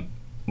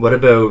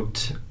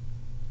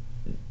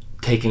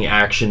taking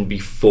action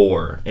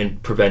before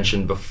and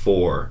prevention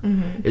before?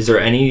 Is there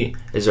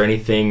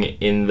anything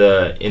in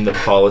the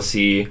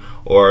policy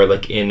or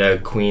like in a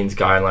Queen's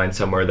guideline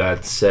somewhere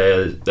that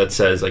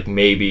says like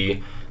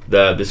maybe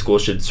the school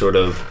should sort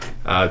of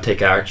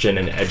take action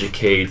and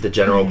educate the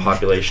general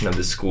population of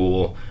the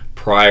school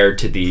prior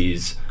to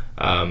these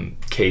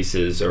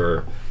cases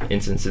or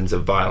instances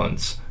of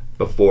violence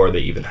before they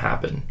even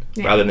happen,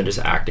 rather than just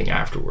acting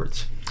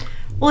afterwards?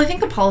 Well, I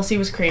think the policy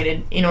was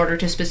created in order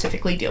to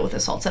specifically deal with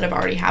assaults that have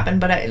already happened,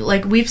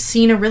 but we've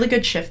seen a really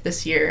good shift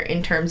this year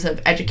in terms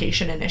of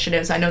education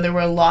initiatives. I know there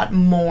were a lot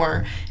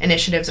more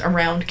initiatives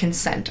around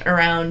consent,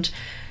 around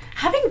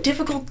having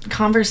difficult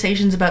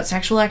conversations about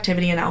sexual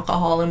activity and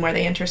alcohol and where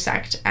they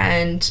intersect.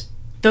 And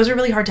those are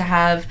really hard to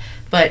have,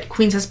 but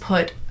Queen's has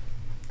put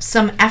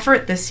some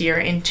effort this year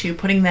into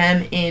putting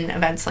them in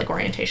events like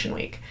Orientation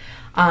Week,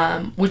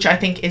 which I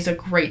think is a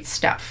great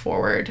step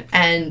forward.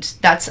 And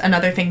that's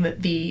another thing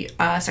that the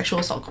sexual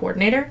assault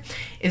coordinator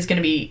is going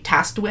to be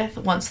tasked with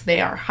once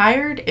they are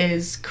hired,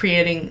 is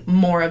creating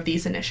more of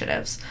these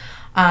initiatives.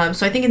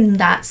 So I think in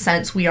that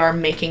sense, we are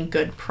making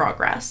good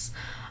progress.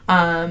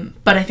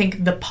 But I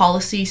think the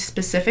policy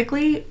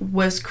specifically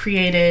was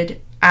created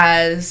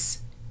as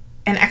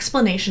an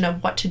explanation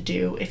of what to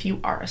do if you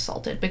are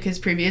assaulted, because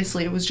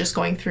previously it was just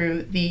going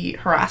through the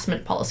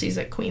harassment policies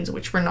at Queen's,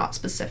 which were not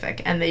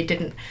specific, and they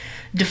didn't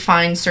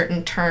define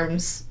certain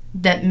terms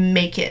that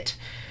make it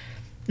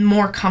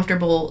more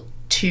comfortable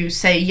to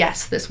say,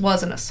 yes, this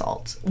was an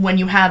assault, when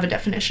you have a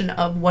definition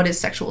of what is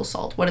sexual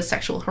assault, what is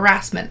sexual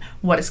harassment,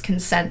 what is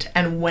consent,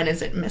 and when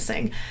is it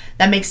missing.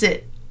 That makes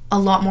it a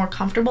lot more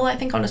comfortable, I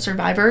think, on a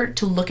survivor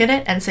to look at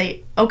it and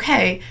say,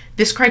 okay,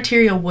 this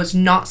criteria was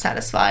not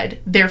satisfied,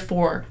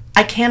 therefore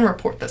I can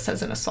report this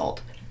as an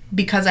assault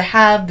because I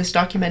have this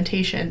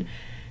documentation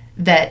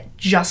that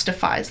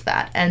justifies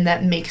that, and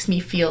that makes me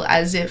feel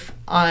as if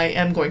I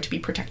am going to be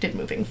protected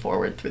moving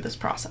forward through this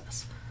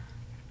process.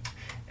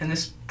 In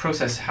this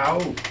process,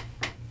 how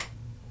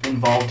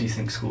involved do you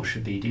think schools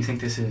should be? Do you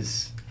think this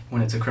is,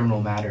 when it's a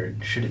criminal matter,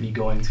 should it be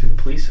going through the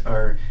police,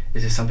 or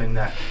is this something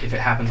that, if it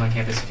happens on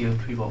campus,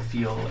 people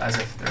feel as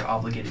if they're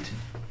obligated to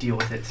deal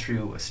with it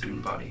through a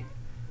student body?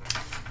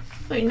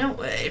 You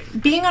know,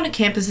 being on a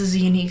campus is a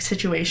unique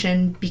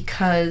situation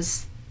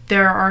because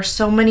there are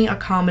so many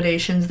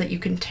accommodations that you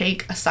can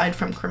take aside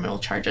from criminal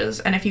charges.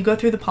 And if you go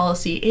through the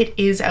policy, it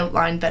is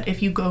outlined that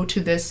if you go to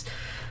this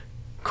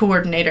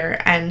coordinator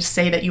and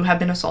say that you have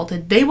been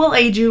assaulted, they will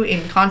aid you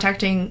in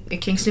contacting the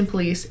Kingston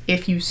Police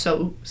if you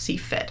so see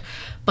fit.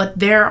 But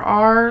there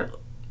are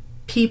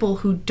people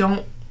who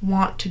don't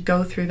want to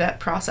go through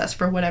that process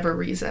for whatever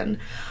reason,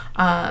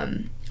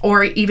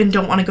 or even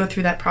don't want to go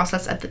through that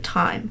process at the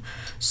time.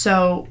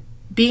 So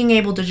being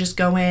able to just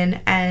go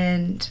in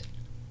and,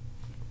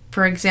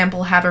 for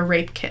example, have a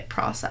rape kit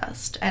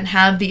processed and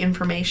have the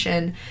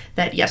information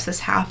that, yes,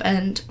 this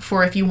happened,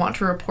 for if you want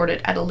to report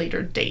it at a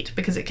later date,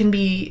 because it can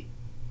be,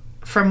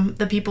 from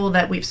the people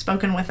that we've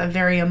spoken with, a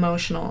very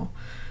emotional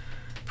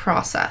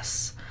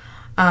process.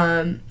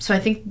 So I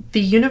think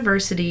the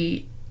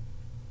university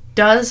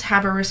does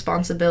have a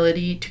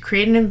responsibility to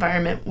create an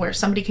environment where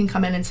somebody can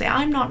come in and say,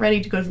 I'm not ready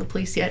to go to the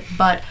police yet,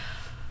 but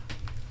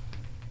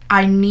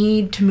I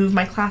need to move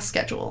my class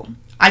schedule.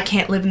 I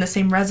can't live in the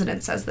same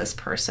residence as this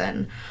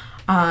person.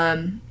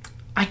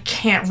 I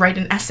can't write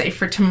an essay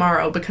for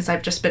tomorrow because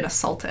I've just been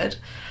assaulted.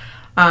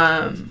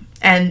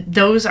 And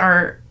those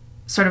are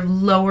sort of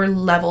lower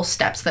level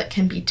steps that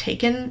can be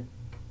taken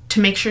to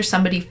make sure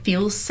somebody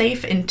feels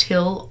safe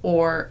until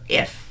or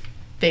if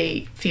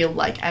they feel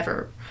like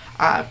ever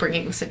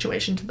bringing the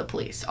situation to the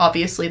police.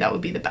 Obviously, that would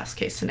be the best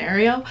case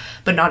scenario,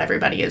 but not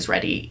everybody is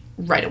ready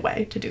right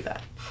away to do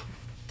that.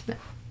 Yeah.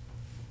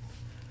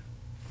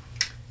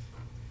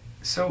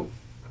 So,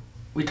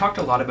 we talked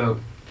a lot about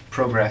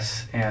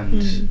progress,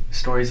 and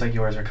stories like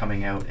yours are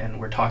coming out, and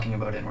we're talking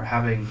about it, and we're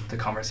having the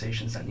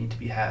conversations that need to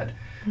be had.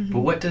 But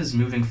what does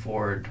moving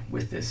forward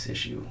with this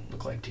issue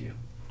look like to you?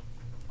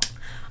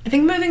 I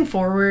think moving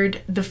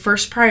forward, the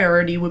first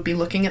priority would be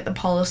looking at the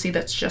policy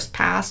that's just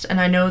passed.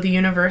 And I know the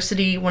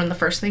university, one of the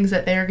first things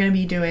that they're going to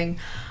be doing,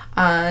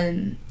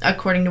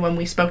 according to when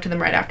we spoke to them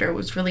right after it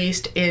was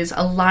released, is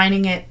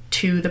aligning it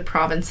to the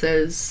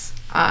province's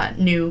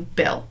new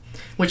bill,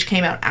 which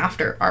came out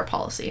after our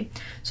policy.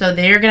 So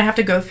they're going to have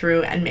to go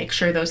through and make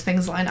sure those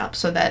things line up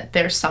so that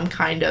there's some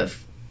kind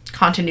of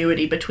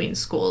continuity between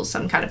schools,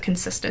 some kind of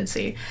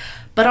consistency.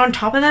 But on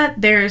top of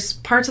that, there's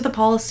parts of the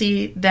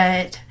policy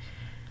that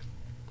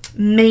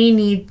may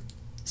need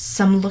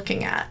some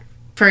looking at.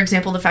 For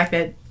example, the fact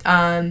that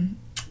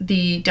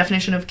the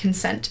definition of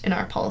consent in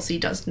our policy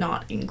does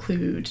not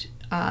include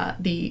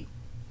the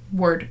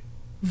word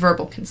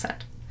verbal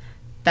consent.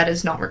 That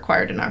is not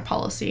required in our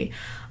policy.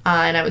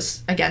 And I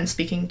was, again,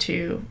 speaking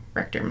to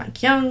Rector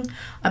Mike Young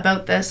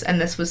about this, and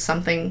this was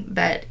something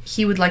that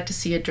he would like to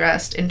see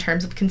addressed in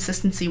terms of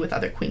consistency with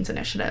other Queen's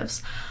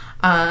initiatives.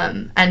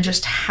 And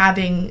just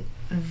having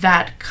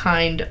that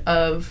kind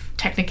of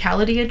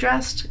technicality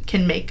addressed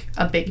can make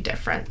a big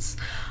difference.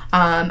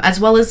 As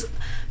well as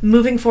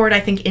moving forward, I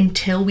think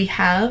until we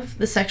have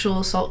the sexual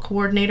assault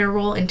coordinator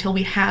role, until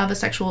we have a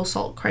sexual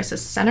assault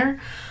crisis center,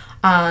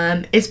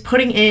 is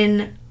putting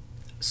in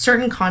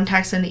certain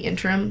contacts in the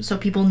interim so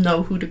people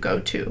know who to go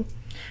to.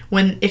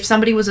 If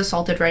somebody was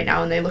assaulted right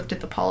now and they looked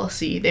at the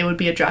policy, they would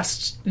be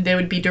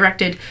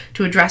directed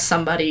to address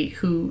somebody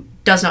who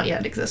does not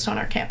yet exist on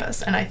our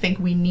campus. And I think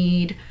we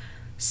need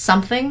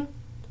something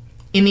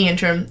in the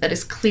interim that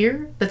is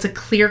clear, that's a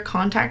clear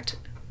contact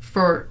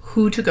for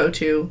who to go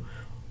to,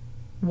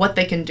 what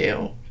they can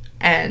do,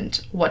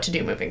 and what to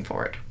do moving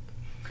forward.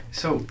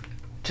 So,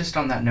 just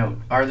on that note,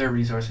 are there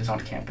resources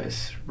on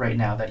campus right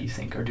now that you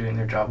think are doing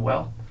their job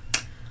well?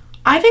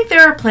 I think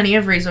there are plenty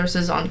of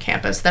resources on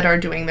campus that are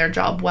doing their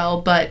job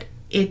well, but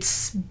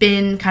it's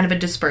been kind of a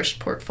dispersed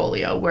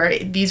portfolio where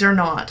these are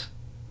not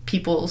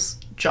people's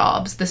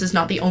jobs. This is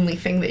not the only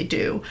thing they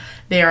do.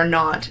 They are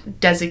not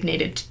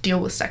designated to deal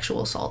with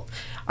sexual assault.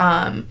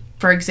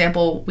 For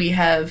example, we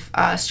have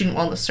Student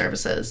Wellness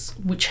Services,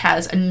 which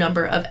has a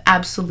number of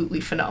absolutely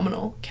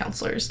phenomenal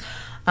counselors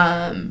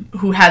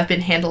who have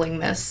been handling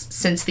this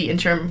since the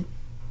interim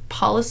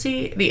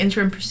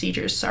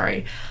procedures,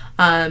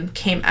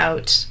 came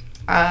out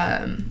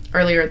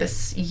earlier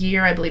this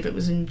year. I believe it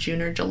was in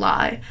June or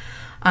July.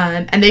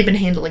 And they've been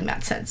handling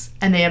that since.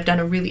 And they have done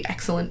a really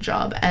excellent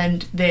job.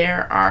 And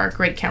there are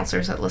great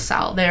counselors at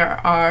LaSalle.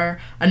 There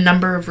are a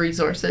number of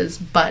resources,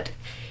 but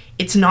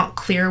it's not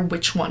clear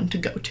which one to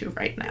go to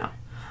right now.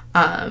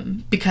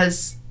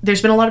 Because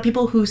there's been a lot of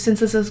people who, since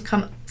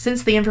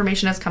the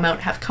information has come out,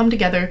 have come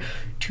together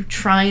to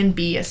try and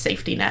be a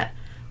safety net,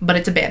 but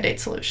it's a Band-Aid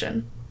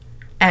solution.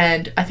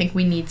 And I think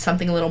we need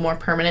something a little more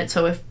permanent.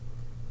 So if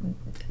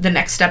the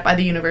next step by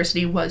the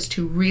university was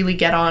to really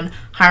get on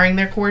hiring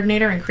their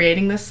coordinator and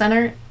creating this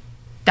center,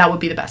 that would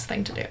be the best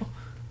thing to do.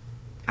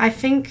 I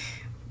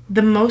think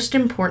the most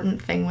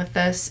important thing with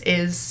this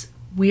is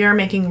we are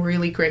making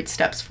really great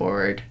steps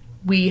forward.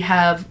 We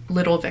have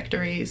little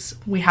victories.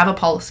 We have a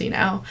policy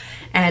now,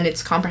 and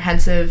it's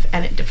comprehensive,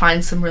 and it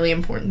defines some really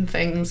important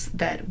things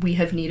that we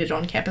have needed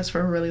on campus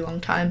for a really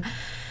long time.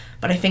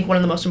 But I think one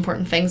of the most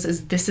important things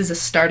is this is a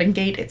starting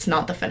gate. It's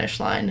not the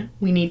finish line.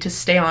 We need to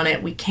stay on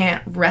it. We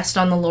can't rest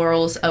on the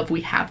laurels of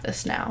we have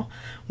this now.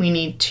 We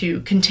need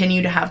to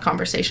continue to have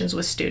conversations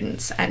with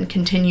students and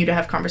continue to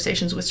have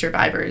conversations with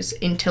survivors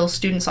until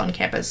students on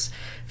campus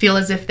feel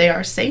as if they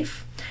are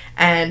safe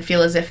and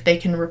feel as if they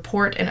can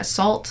report an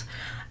assault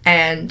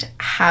and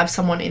have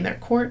someone in their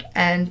court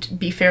and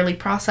be fairly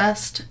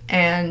processed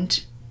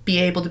and be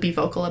able to be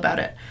vocal about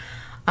it.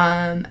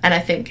 And I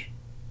think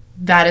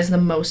that is the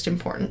most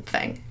important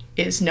thing,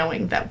 is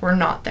knowing that we're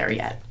not there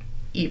yet,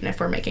 even if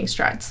we're making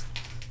strides.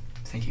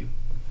 Thank you.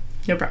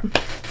 No problem.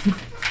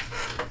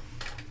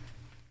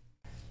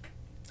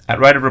 At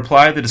Right of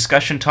Reply, the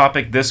discussion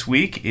topic this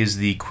week is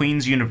the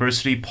Queen's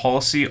University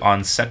policy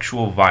on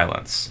sexual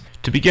violence.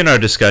 To begin our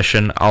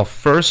discussion, I'll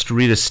first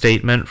read a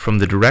statement from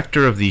the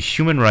Director of the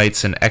Human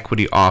Rights and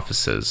Equity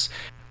Offices,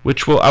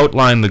 which will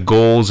outline the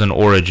goals and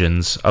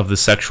origins of the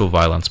sexual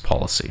violence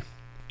policy.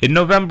 In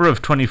November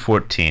of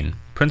 2014,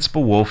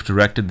 Principal Wolf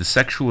directed the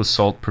Sexual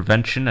Assault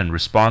Prevention and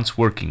Response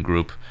Working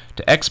Group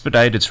to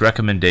expedite its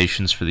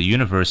recommendations for the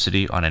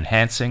university on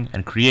enhancing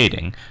and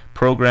creating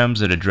programs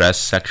that address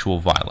sexual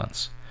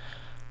violence.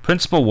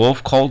 Principal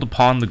Wolf called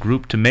upon the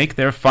group to make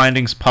their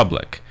findings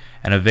public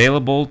and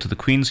available to the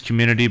Queen's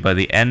community by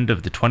the end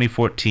of the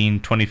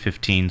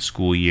 2014-2015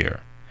 school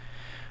year.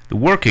 The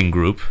working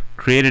group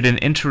created an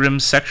interim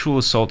sexual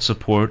assault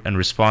support and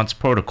response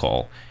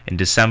protocol in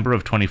December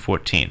of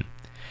 2014.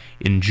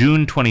 In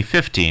June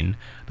 2015,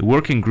 the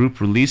working group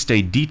released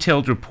a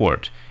detailed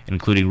report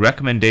including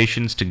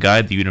recommendations to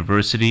guide the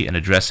university in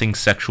addressing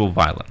sexual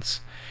violence.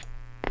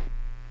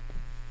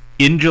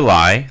 In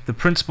July, the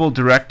principal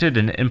directed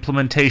an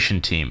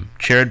implementation team,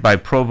 chaired by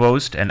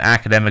Provost and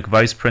Academic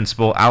Vice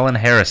Principal Alan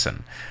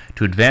Harrison,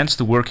 to advance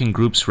the working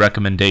group's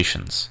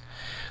recommendations.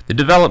 The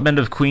development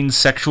of Queen's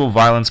sexual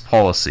violence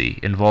policy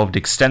involved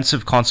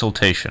extensive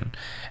consultation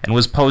and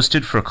was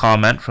posted for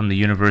comment from the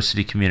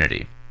university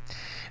community.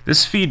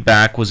 This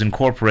feedback was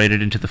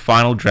incorporated into the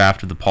final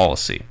draft of the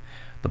policy.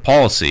 The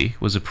policy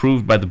was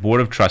approved by the Board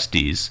of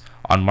Trustees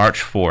on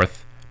March 4,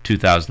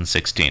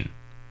 2016.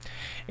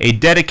 A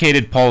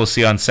dedicated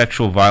policy on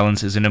sexual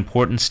violence is an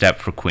important step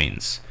for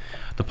Queen's.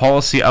 The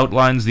policy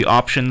outlines the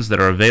options that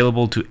are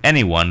available to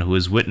anyone who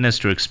has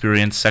witnessed or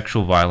experienced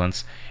sexual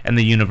violence and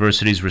the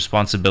university's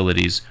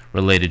responsibilities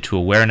related to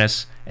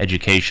awareness,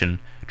 education,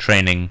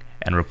 training,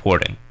 and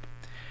reporting.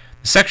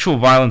 The sexual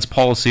violence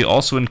policy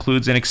also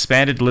includes an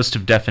expanded list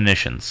of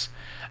definitions,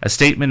 a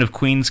statement of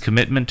Queen's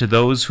commitment to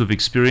those who have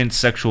experienced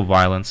sexual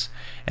violence,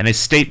 and a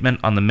statement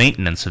on the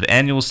maintenance of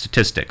annual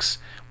statistics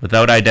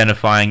without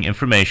identifying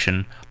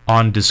information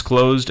on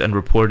disclosed and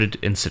reported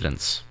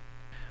incidents.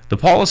 The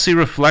policy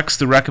reflects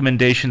the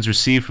recommendations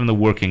received from the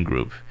working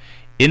group,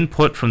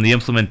 input from the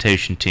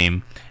implementation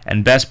team,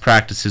 and best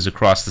practices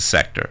across the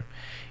sector.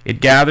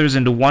 It gathers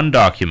into one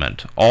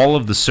document all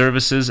of the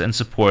services and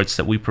supports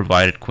that we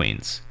provide at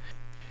Queen's.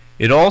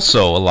 It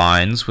also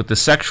aligns with the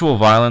Sexual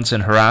Violence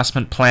and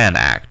Harassment Plan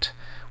Act,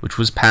 which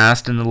was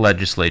passed in the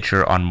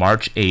legislature on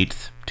March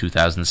 8,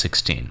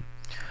 2016.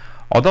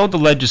 Although the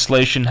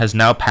legislation has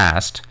now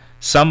passed,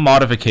 some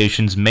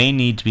modifications may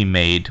need to be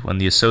made when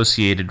the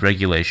associated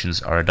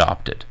regulations are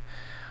adopted.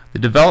 The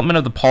development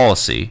of the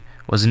policy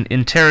was an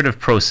iterative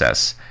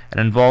process and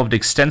involved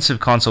extensive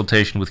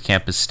consultation with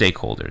campus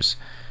stakeholders.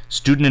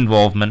 Student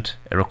involvement,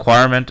 a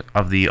requirement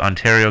of the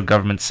Ontario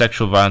government's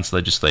sexual violence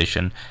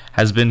legislation,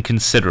 has been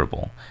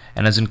considerable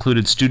and has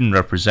included student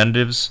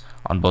representatives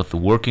on both the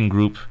working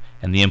group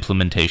and the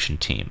implementation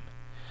team.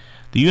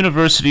 The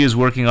university is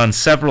working on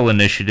several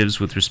initiatives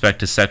with respect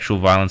to sexual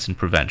violence and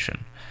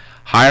prevention.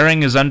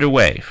 Hiring is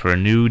underway for a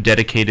new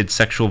dedicated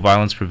sexual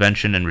violence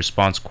prevention and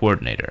response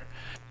coordinator.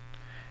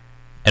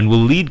 and will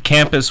lead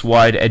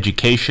campus-wide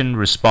education,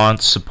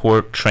 response,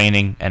 support,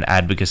 training, and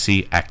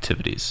advocacy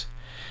activities.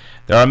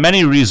 There are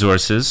many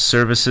resources,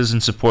 services,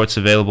 and supports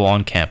available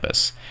on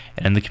campus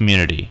and in the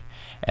community,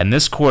 and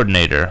this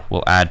coordinator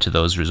will add to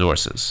those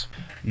resources.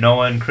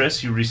 Noah and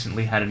Chris, you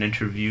recently had an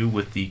interview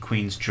with the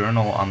Queen's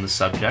Journal on the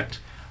subject.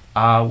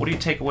 What do you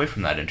take away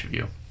from that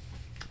interview?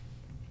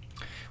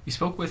 We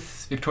spoke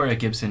with Victoria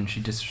Gibson.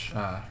 She just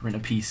written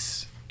a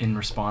piece in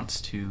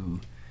response to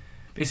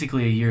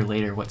basically a year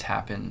later what's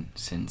happened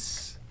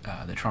since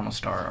the Toronto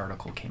Star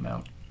article came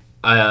out.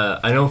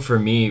 I know for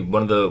me,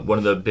 one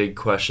of the big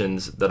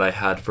questions that I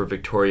had for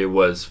Victoria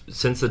was,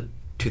 since the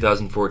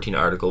 2014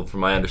 article, from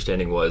my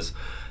understanding, was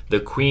the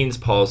Queen's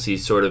policy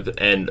sort of,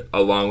 and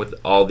along with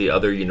all the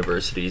other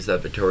universities that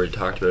Victoria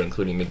talked about,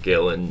 including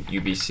McGill and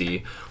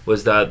UBC,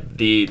 was that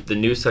the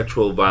new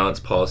sexual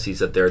violence policies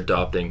that they're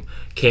adopting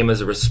came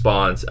as a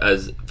response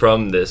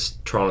from this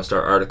Toronto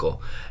Star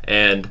article.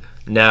 And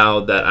now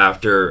that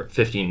after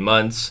 15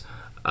 months,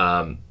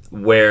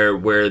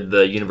 where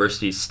the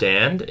universities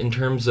stand in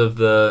terms of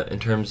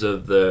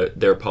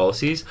their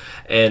policies,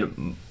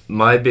 and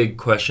my big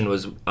question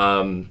was,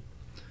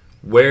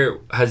 where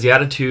has the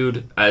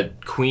attitude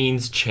at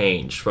Queen's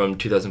changed from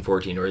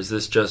 2014, or is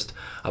this just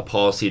a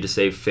policy to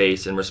save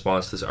face in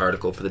response to this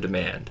article for the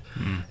demand?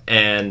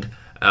 And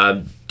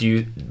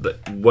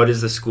what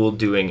is the school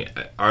doing?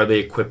 Are they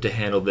equipped to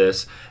handle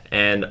this?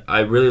 And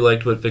I really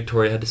liked what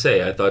Victoria had to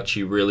say. I thought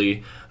she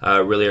really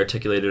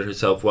articulated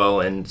herself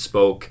well and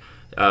spoke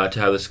to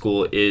how the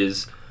school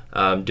is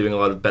doing a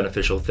lot of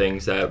beneficial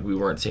things that we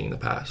weren't seeing in the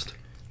past.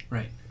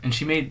 Right. And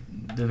she made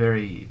the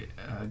very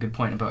good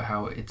point about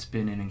how it's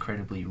been an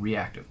incredibly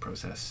reactive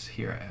process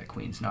here at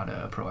Queen's, not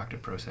a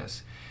proactive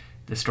process.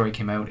 The story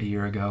came out a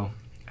year ago.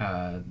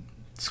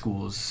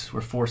 Schools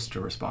were forced to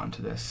respond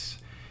to this,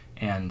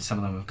 and some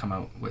of them have come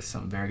out with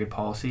some very good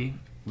policy.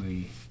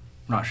 We're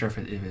not sure if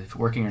it's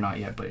working or not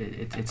yet, but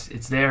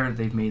it's there.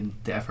 They've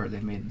made the effort.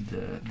 They've made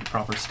the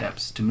proper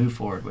steps to move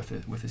forward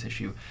with this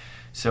issue.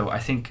 So I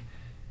think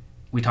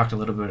we talked a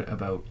little bit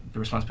about the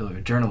responsibility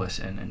of journalists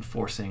and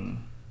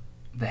forcing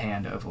the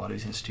hand of a lot of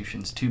these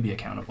institutions to be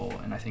accountable,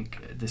 and I think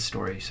this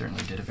story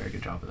certainly did a very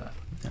good job of that.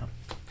 Yeah.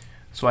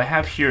 So I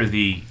have here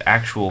the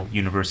actual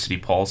university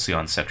policy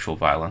on sexual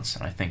violence,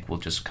 and I think we'll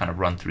just kind of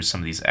run through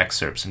some of these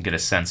excerpts and get a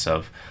sense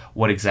of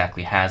what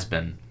exactly has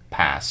been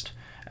passed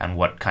and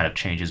what kind of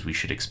changes we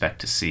should expect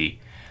to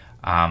see.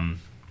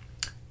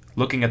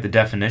 Looking at the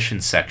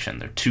definitions section,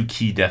 there are two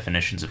key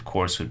definitions, of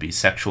course, would be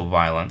sexual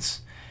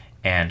violence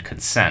and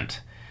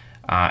consent.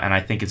 And I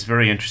think it's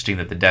very interesting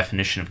that the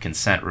definition of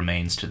consent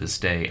remains to this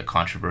day a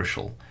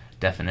controversial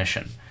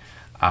definition,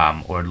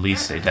 or at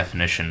least a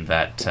definition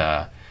that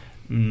a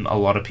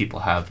lot of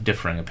people have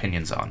differing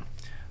opinions on.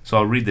 So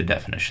I'll read the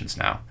definitions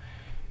now.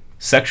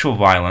 Sexual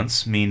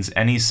violence means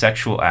any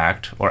sexual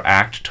act or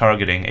act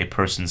targeting a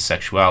person's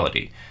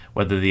sexuality,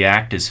 whether the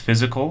act is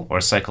physical or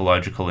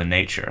psychological in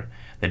nature,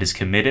 that is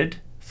committed,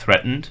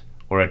 threatened,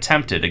 or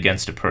attempted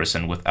against a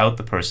person without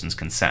the person's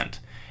consent,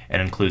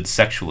 and includes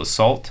sexual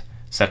assault,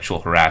 sexual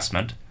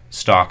harassment,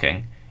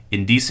 stalking,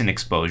 indecent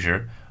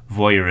exposure,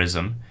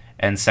 voyeurism,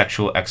 and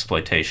sexual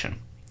exploitation.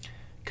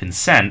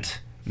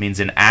 Consent means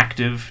an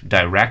active,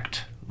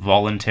 direct,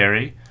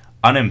 voluntary,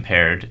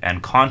 unimpaired,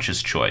 and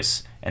conscious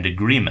choice and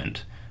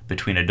agreement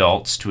between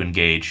adults to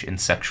engage in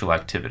sexual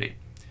activity.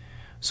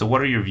 So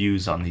what are your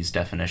views on these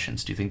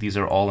definitions? Do you think these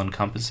are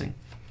all-encompassing?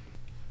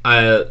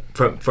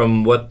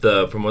 From what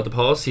the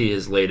policy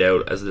is laid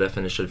out as the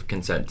definition of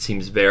consent,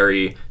 seems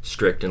very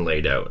strict and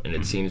laid out, and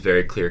it seems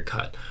very clear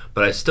cut.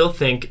 But I still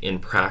think in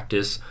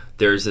practice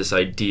there's this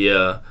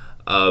idea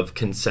of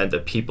consent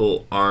that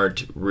people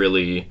aren't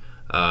really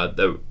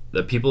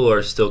that people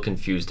are still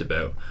confused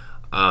about.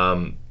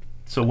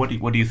 So what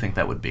do you think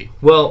that would be?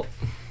 Well,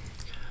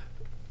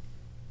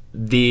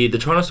 the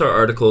Toronto Star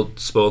article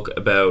spoke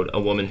about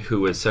a woman who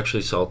was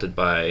sexually assaulted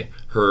by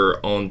her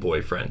own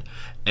boyfriend,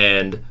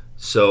 and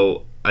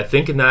so I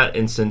think in that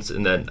instance,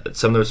 and then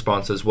some of the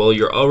responses, well,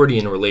 you're already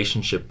in a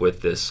relationship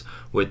with this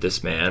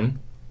man,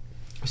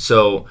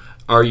 so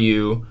are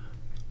you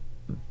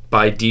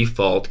by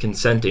default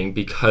consenting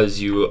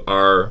because you've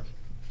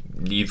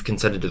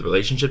consented to the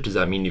relationship? Does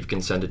that mean you've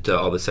consented to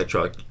all the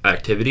sexual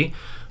activity?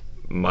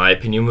 My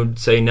opinion would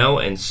say no,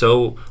 and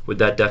so would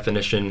that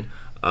definition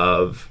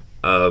of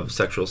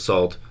sexual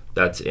assault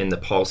that's in the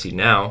policy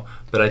now.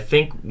 But I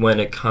think when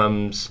it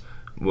comes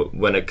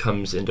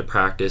into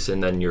practice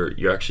and then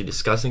you're actually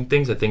discussing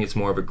things, I think it's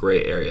more of a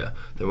gray area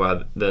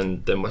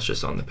than what's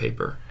just on the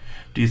paper.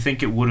 Do you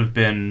think it would have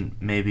been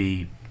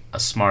maybe a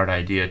smart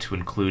idea to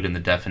include in the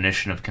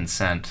definition of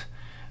consent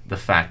the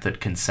fact that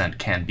consent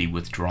can be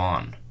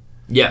withdrawn?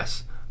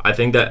 Yes. I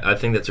think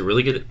that's a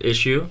really good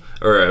issue,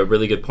 or a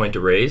really good point to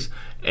raise.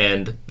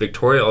 And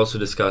Victoria also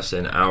discussed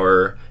in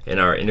our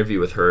interview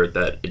with her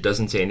that it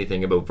doesn't say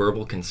anything about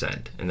verbal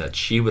consent, and that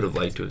she would have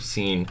liked to have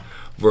seen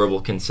verbal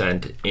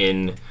consent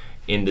in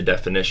the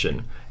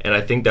definition. And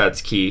I think that's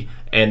key.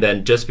 And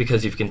then just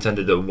because you've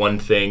consented to one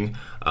thing,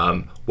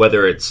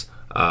 whether it's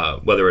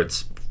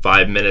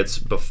 5 minutes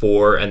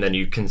before and then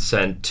you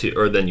consent to,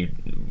 or then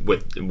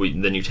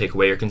you take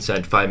away your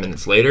consent 5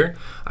 minutes later,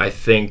 I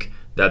think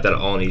that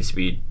all needs to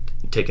be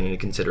taken into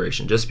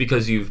consideration. Just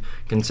because you've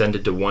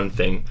consented to one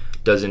thing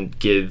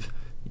doesn't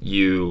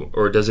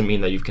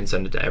mean that you've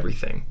consented to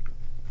everything.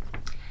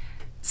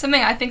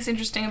 Something I think is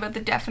interesting about the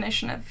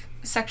definition of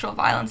sexual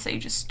violence that you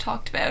just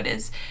talked about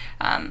is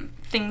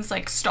things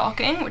like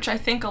stalking, which I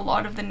think a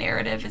lot of the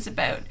narrative is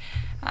about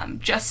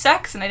just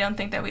sex, and I don't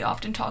think that we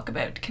often talk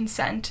about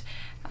consent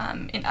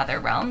in other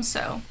realms.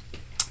 So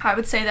I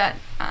would say that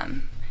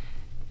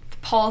the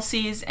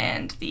policies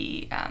and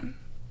the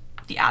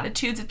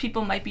attitudes of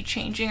people might be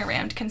changing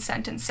around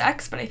consent and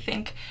sex, but I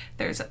think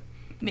there's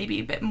maybe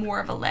a bit more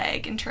of a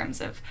lag in terms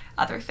of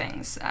other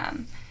things,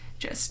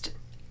 just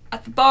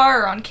at the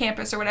bar or on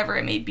campus or whatever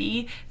it may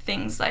be.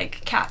 Things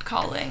like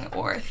catcalling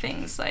or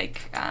things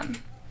like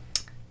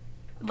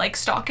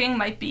stalking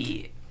might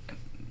be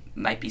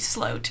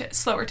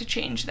slower to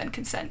change than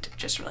consent,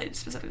 just related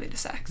specifically to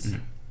sex. Mm-hmm.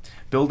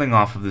 Building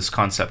off of this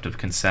concept of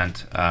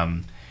consent,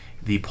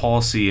 the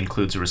policy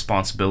includes a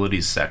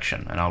responsibilities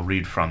section, and I'll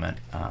read from it.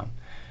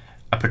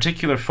 A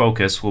particular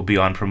focus will be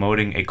on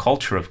promoting a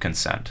culture of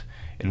consent,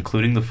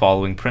 including the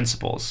following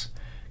principles.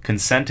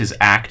 Consent is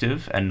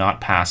active and not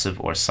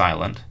passive or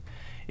silent.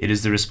 It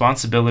is the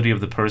responsibility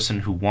of the person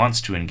who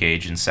wants to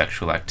engage in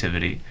sexual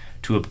activity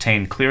to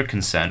obtain clear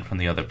consent from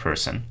the other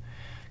person.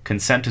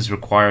 Consent is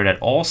required at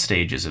all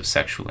stages of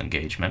sexual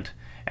engagement,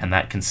 and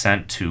that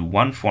consent to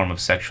one form of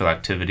sexual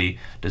activity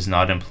does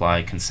not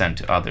imply consent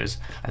to others.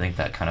 I think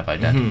that kind of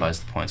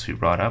identifies the points we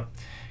brought up.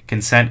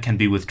 Consent can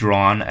be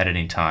withdrawn at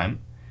any time.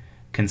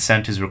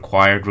 Consent is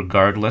required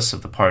regardless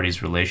of the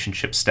party's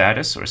relationship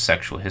status or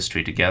sexual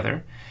history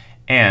together.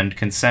 And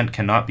consent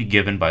cannot be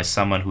given by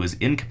someone who is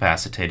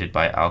incapacitated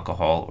by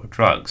alcohol or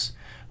drugs,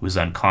 who is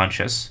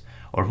unconscious,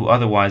 or who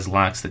otherwise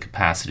lacks the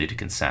capacity to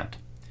consent.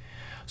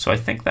 So I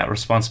think that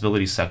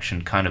responsibility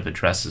section kind of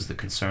addresses the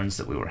concerns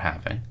that we were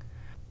having.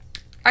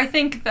 I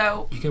think,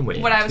 though,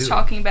 what I was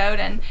talking about,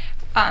 and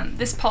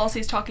this policy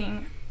is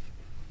talking,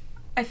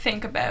 I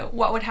think, about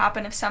what would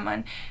happen if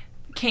someone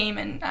came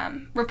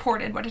and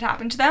reported what had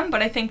happened to them,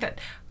 but I think that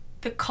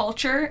the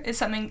culture is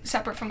something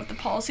separate from what the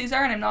policies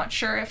are, and I'm not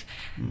sure if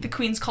the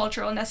Queen's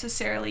culture will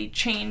necessarily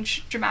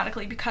change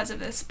dramatically because of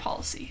this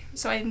policy.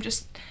 So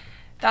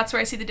that's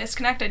where I see the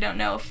disconnect. I don't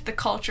know if the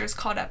culture is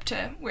caught up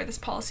to where this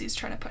policy is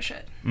trying to push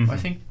it. Mm-hmm. Well, I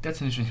think that's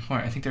an interesting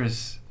point. I think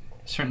there's,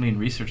 certainly in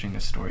researching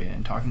this story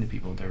and talking to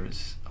people, there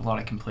was a lot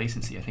of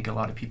complacency. I think a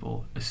lot of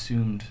people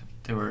assumed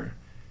there were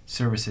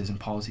services and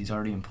policies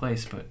already in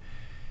place, but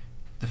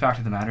the fact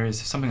of the matter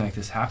is, if something like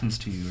this happens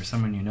to you or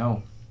someone you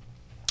know,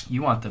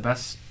 you want the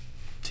best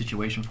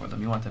situation for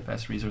them. You want the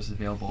best resources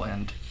available,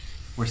 and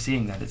we're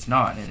seeing that it's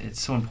not. And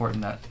it's so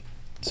important that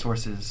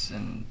sources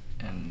and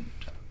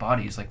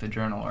bodies like the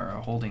Journal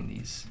are holding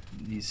these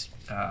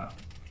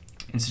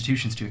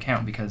institutions to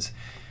account, because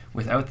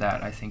without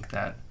that, I think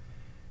that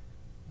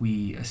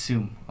we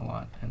assume a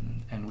lot,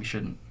 and we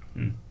shouldn't.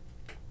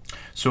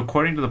 So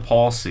according to the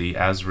policy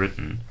as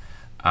written,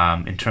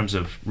 in terms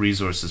of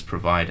resources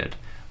provided,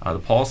 the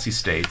policy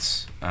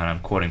states, and I'm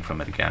quoting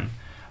from it again,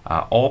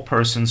 all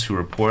persons who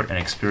report an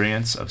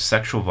experience of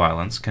sexual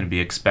violence can be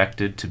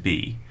expected to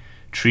be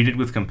treated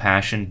with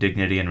compassion,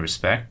 dignity, and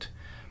respect,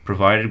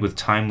 provided with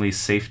timely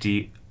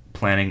safety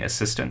planning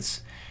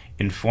assistance,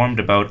 informed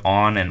about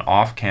on- and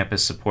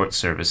off-campus support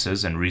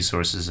services and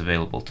resources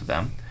available to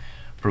them,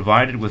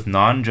 provided with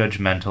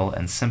non-judgmental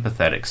and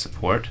sympathetic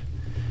support,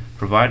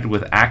 provided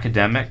with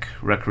academic,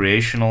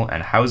 recreational,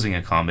 and housing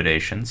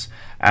accommodations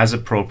as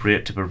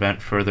appropriate to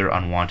prevent further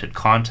unwanted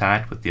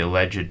contact with the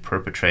alleged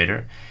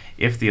perpetrator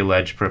if the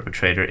alleged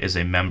perpetrator is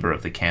a member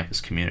of the campus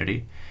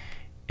community,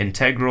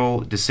 integral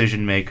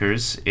decision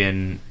makers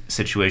in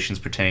situations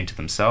pertaining to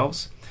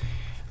themselves,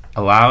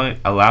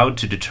 allowed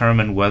to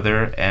determine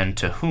whether and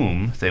to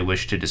whom they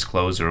wish to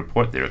disclose or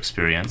report their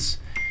experience,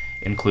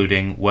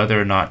 including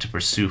whether or not to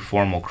pursue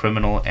formal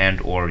criminal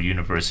and or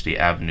university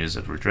avenues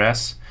of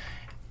redress,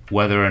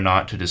 whether or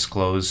not to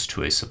disclose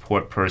to a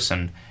support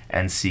person,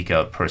 and seek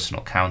out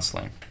personal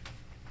counseling.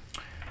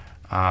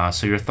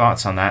 So your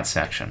thoughts on that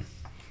section?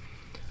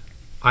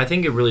 I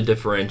think it really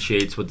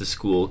differentiates what the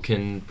school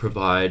can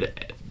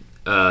provide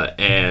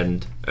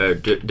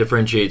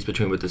differentiates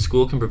between what the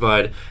school can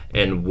provide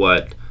and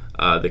what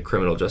the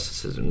criminal justice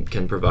system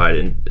can provide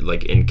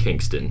in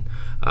Kingston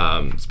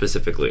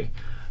specifically,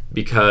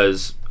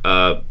 because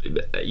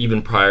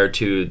even prior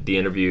to the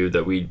interview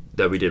that we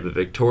did with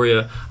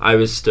Victoria, I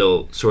was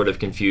still sort of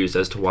confused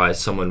as to why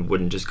someone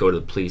wouldn't just go to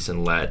the police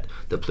and let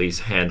the police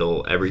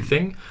handle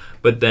everything.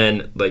 But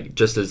then,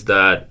 just as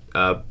that,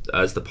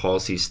 as the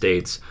policy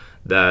states,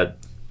 that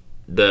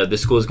the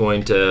school is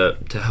going to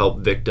help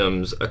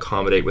victims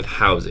accommodate with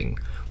housing,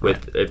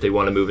 with if they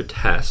want to move a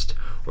test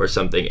or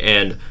something,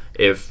 and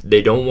if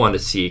they don't want to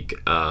seek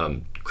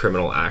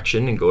criminal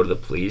action and go to the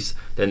police,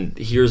 then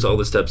here's all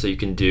the steps that you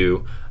can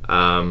do,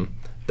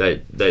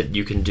 that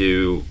you can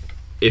do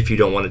if you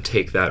don't want to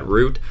take that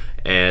route,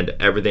 and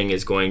everything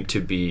is going to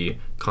be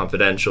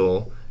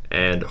confidential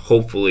and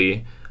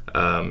hopefully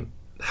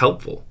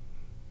helpful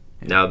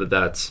now that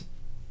that's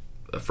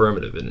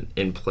affirmative and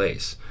in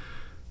place.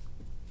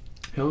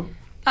 Who?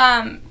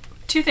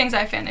 Two things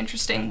I found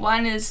interesting.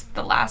 One is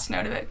the last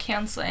note about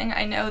counseling.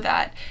 I know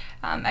that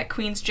at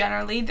Queen's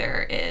generally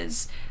there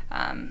is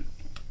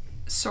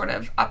sort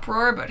of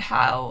uproar about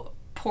how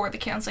poor the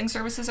counseling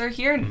services are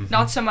here.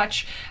 Not so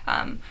much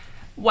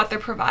what they're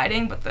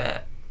providing,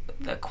 but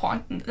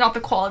not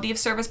the quality of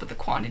service, but the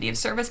quantity of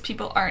service.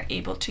 People aren't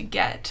able to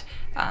get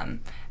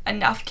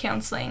enough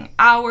counseling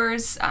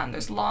hours.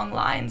 There's long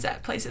lines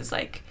at places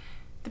like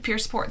the Peer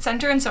Support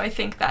Center, and so I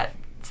think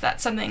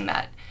that's something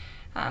that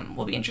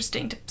will be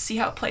interesting to see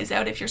how it plays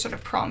out. If you're sort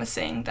of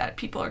promising that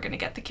people are going to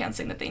get the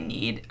counseling that they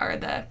need, are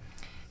the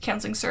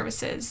counseling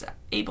services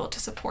able to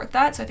support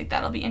that? So I think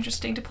that'll be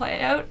interesting to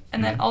play out.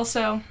 And then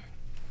also,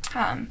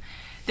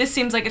 this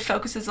seems like it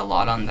focuses a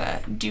lot on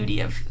the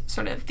duty of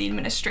sort of the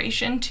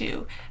administration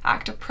to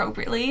act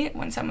appropriately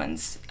when someone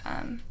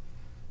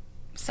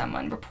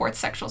reports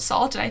sexual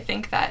assault. And I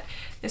think that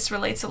this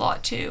relates a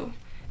lot to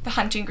The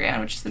Hunting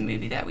Ground, which is the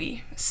movie that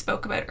we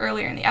spoke about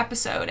earlier in the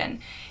episode. And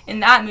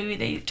in that movie,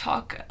 they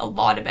talk a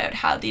lot about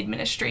how the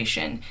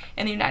administration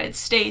in the United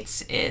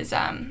States is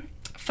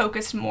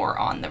focused more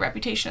on the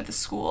reputation of the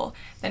school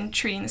than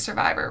treating the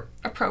survivor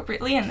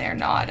appropriately, and they're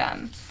not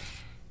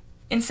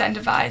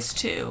incentivized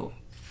to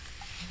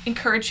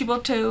encourage people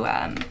to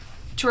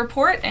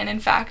report. And in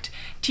fact,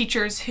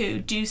 teachers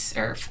or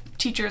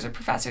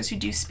professors who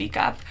do speak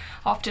up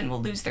often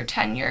will lose their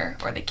tenure,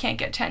 or they can't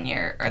get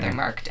tenure, or they're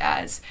marked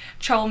as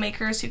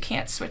troublemakers who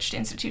can't switch to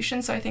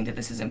institutions. So I think that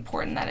this is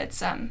important, that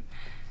it's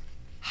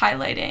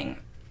highlighting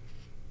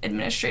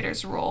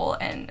administrators' role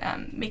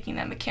and making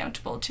them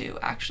accountable to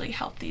actually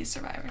help these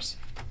survivors.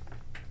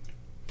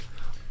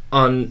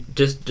 On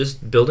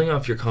just building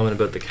off your comment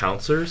about the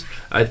counselors,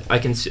 I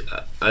can see,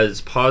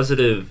 as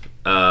positive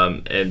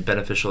and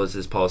beneficial as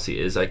this policy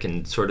is, I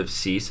can sort of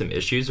see some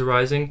issues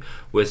arising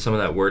with some of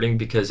that wording,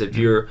 because if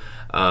you're,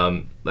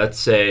 let's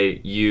say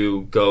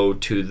you go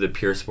to the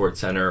Peer Support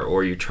Center,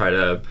 or you try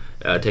to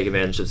take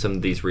advantage of some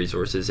of these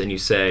resources, and you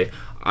say,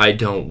 I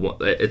don't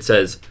want, it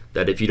says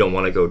that if you don't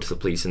want to go to the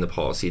police in the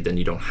policy, then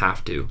you don't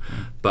have to.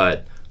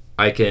 But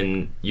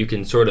you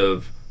can sort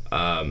of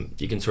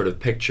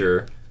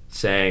picture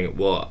saying,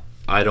 well,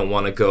 I don't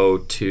want to go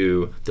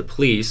to the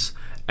police,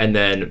 and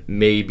then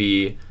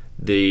maybe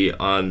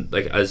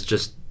as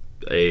just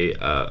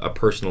a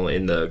personal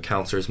in the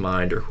counselor's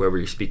mind, or whoever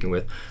you're speaking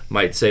with,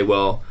 might say,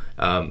 well,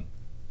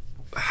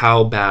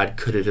 how bad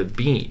could it have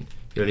been?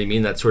 You know what I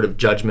mean? That sort of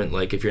judgment,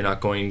 like, if you're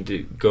not going to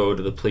go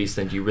to the police,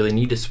 then do you really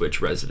need to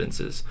switch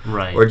residences?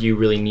 Right. Or do you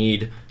really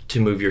need to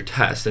move your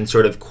test? And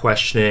sort of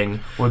questioning.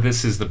 Well,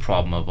 this is the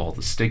problem of all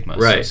the stigma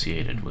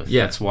associated with.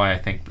 Yeah. That's why I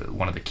think that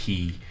one of the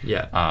key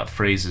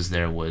phrases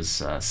there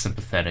was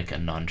sympathetic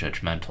and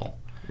non-judgmental.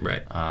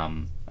 Right.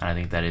 And I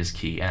think that is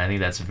key. And I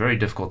think that's a very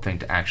difficult thing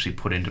to actually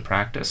put into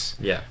practice.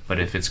 Yeah. But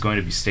if it's going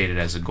to be stated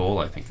as a goal,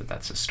 I think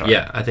that's a start.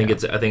 Yeah, I think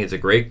it's a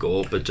great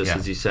goal, but just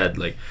as you said,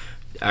 like,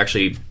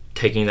 actually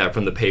taking that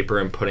from the paper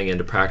and putting it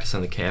into practice on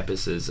the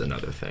campus is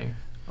another thing.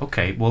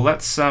 Okay, well,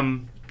 let's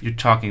you're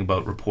talking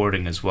about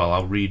reporting as well.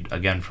 I'll read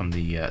again from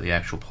the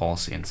actual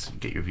policy and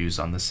get your views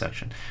on this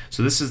section.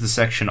 So this is the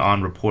section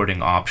on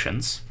reporting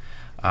options,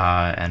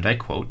 and I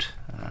quote,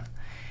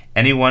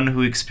 anyone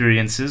who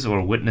experiences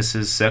or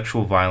witnesses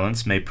sexual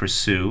violence may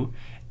pursue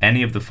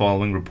any of the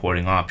following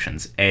reporting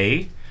options.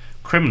 A,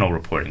 criminal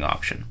reporting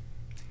option.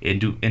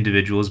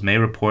 Individuals may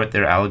report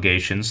their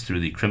allegations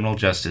through the criminal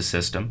justice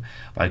system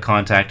by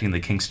contacting the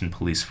Kingston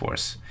Police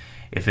Force.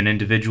 If an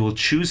individual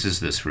chooses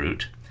this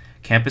route,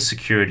 campus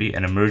security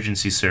and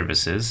emergency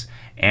services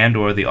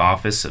and/or the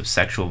Office of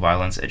Sexual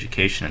Violence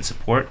Education and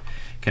Support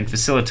can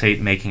facilitate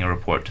making a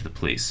report to the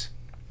police.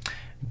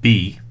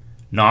 B,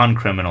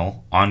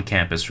 non-criminal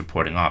on-campus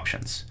reporting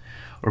options.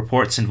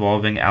 Reports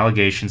involving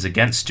allegations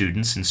against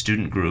students and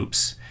student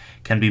groups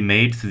can be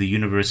made through the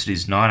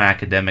university's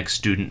non-academic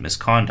student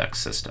misconduct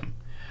system.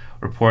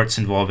 Reports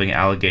involving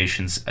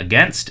allegations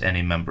against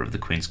any member of the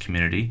Queen's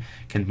community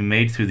can be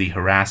made through the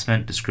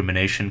harassment,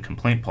 discrimination,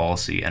 complaint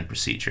policy and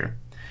procedure.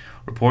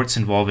 Reports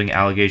involving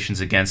allegations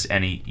against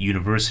any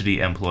university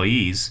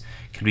employees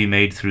can be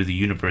made through the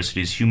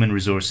university's human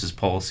resources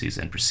policies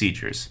and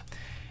procedures.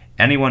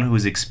 Anyone who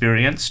has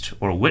experienced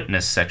or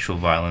witnessed sexual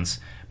violence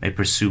may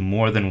pursue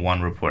more than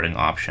one reporting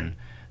option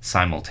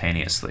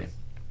simultaneously.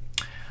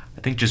 I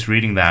think just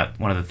reading that,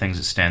 one of the things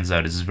that stands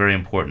out is it's very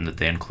important that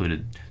they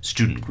included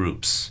student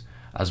groups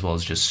as well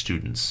as just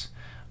students,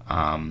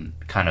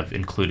 kind of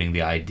including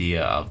the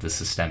idea of the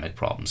systemic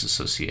problems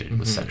associated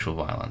with sexual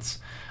violence,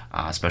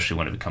 especially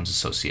when it becomes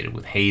associated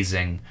with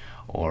hazing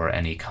or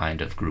any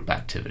kind of group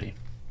activity.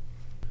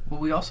 What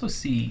we also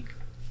see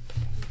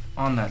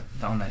on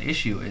that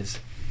issue is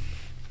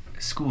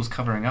schools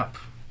covering up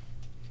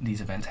these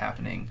events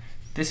happening.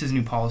 This is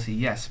new policy,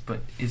 yes,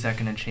 but is that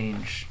going to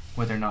change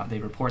whether or not they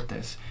report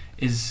this?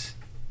 Is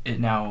it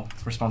now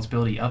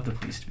responsibility of the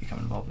police to become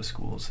involved with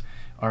schools,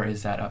 or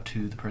is that up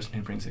to the person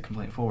who brings the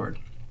complaint forward?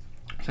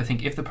 So I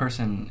think if the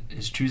person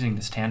is choosing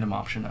this tandem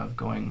option of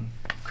going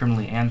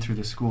criminally and through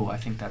the school, I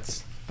think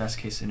that's best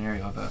case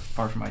scenario of a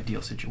far from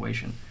ideal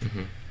situation.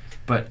 Mm-hmm.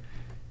 But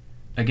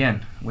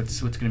again,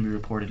 what's going to be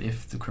reported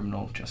if the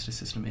criminal justice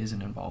system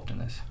isn't involved in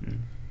this?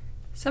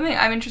 Something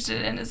I'm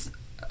interested in is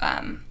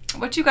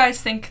what do you guys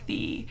think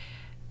the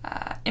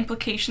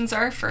implications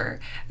are for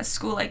a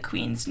school like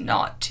Queen's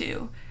not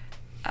to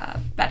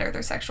better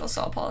their sexual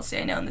assault policy?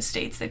 I know in the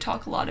States they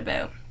talk a lot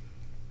about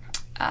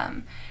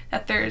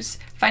that there's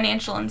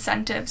financial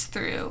incentives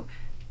through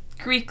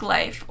Greek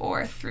life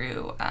or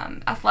through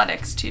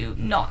athletics to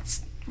not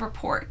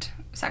report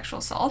sexual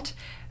assault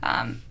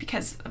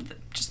because of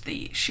just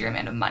the sheer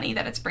amount of money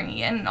that it's bringing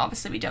in, and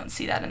obviously we don't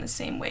see that in the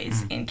same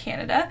ways in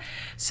Canada.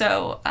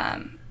 So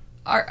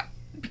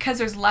because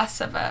there's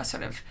less of a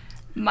sort of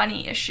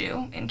money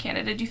issue in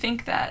Canada, do you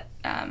think that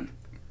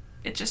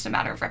it's just a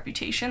matter of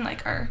reputation?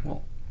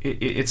 Well,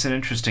 it's an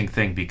interesting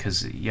thing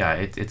because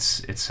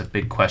it's a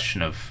big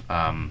question of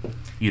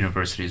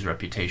universities'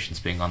 reputations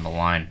being on the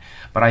line.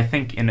 But I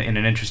think in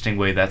an interesting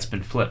way that's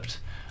been flipped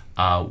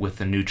with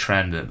the new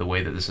trend, the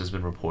way that this has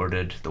been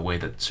reported, the way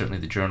that certainly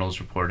the journal is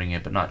reporting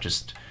it, but not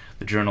just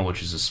the journal,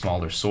 which is a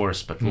smaller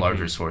source, but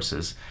larger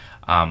sources.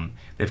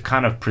 They've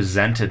kind of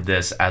presented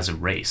this as a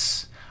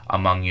race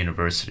among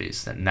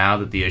universities, that now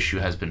that the issue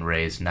has been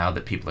raised, now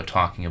that people are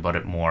talking about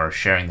it more,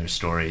 sharing their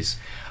stories,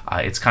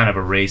 it's kind of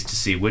a race to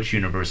see which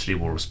university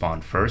will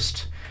respond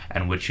first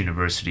and which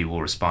university will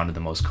respond in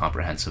the most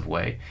comprehensive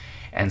way.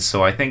 And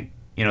so I think,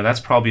 that's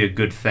probably a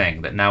good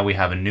thing, that now we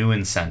have a new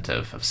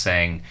incentive of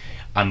saying,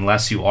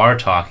 unless you are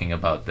talking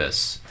about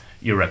this,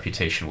 your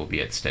reputation will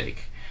be at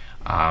stake.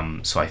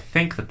 So I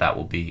think that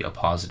will be a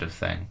positive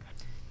thing.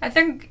 I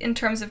think in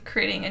terms of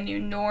creating a new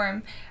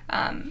norm,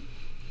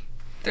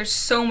 there's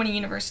so many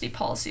university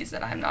policies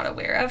that I'm not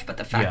aware of, but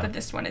the fact that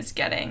this one is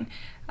getting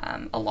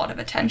a lot of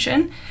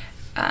attention,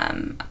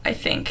 I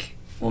think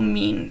will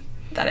mean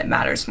that it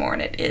matters more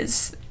and it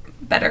is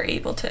better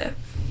able to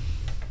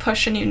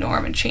push a new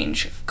norm and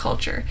change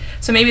culture.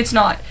 So maybe it's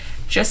not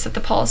just that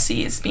the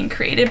policy is being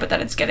created, but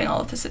that it's getting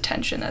all of this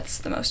attention. That's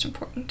the most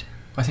important.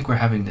 I think we're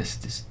having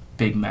this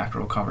big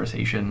macro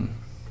conversation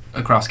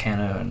across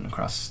Canada and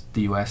across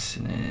the US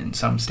and in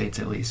some states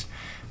at least.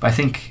 But I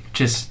think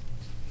just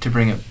to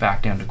bring it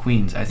back down to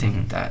Queens, I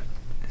think that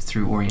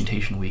through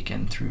orientation week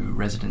and through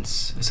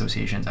residents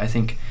associations, I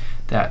think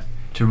that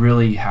to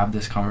really have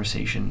this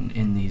conversation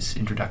in these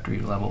introductory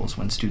levels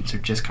when students are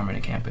just coming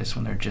to campus,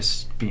 when they're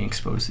just being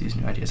exposed to these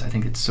new ideas, I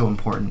think it's so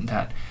important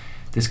that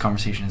this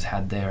conversation is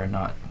had there,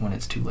 not when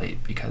it's too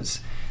late,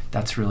 because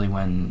that's really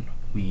when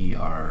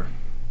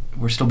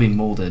we're still being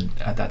molded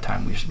at that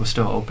time. We're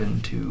still open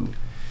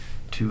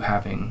to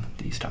having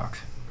these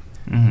talks.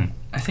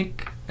 I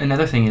think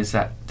another thing is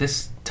that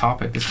this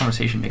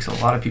conversation makes a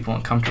lot of people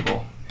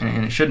uncomfortable,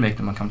 and it should make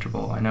them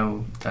uncomfortable. I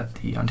know that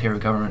the Ontario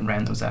government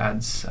ran those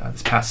ads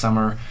this past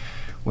summer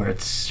where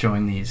it's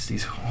showing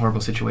these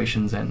horrible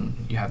situations,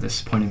 and you have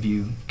this point of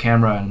view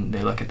camera, and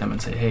they look at them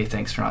and say, hey,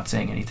 thanks for not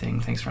saying anything,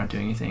 thanks for not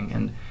doing anything.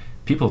 And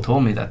people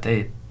told me that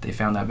they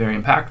found that very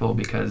impactful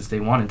because they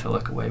wanted to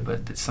look away,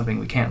 but it's something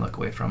we can't look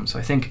away from. So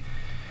I think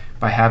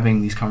by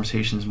having these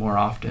conversations more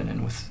often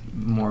and with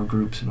more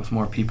groups and with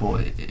more people,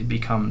 it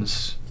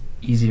becomes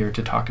easier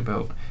to talk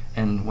about.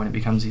 And when it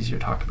becomes easier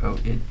to talk about,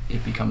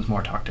 it becomes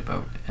more talked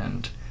about.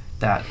 And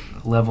that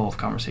level of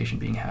conversation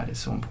being had is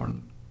so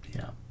important.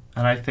 Yeah.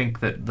 And I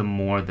think that the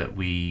more that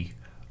we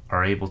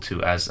are able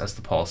to, as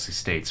the policy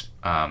states,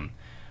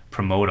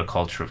 promote a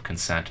culture of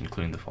consent,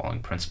 including the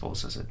following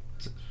principles, as it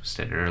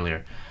stated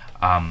earlier,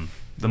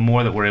 the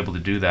more that we're able to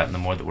do that, and the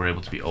more that we're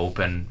able to be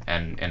open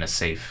and in a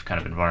safe kind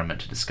of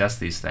environment to discuss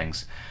these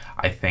things,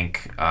 I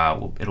think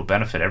it'll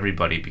benefit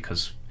everybody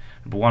because,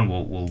 number one,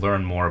 we'll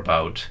learn more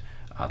about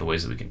the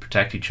ways that we can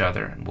protect each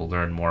other, and we'll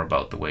learn more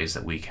about the ways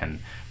that we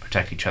can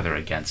protect each other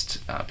against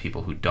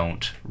people who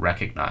don't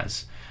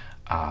recognize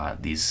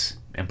these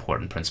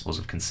important principles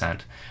of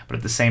consent. But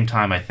at the same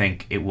time, I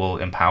think it will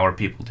empower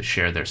people to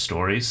share their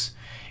stories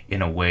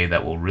in a way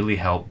that will really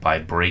help by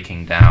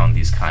breaking down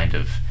these kind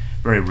of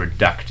very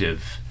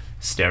reductive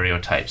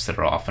stereotypes that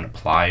are often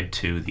applied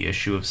to the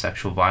issue of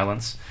sexual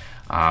violence.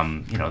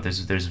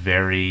 There's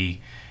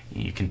very,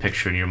 you can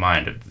picture in your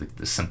mind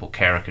the simple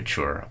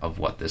caricature of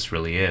what this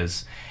really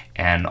is,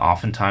 and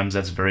oftentimes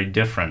that's very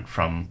different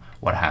from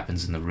what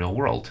happens in the real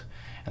world.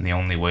 And the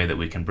only way that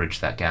we can bridge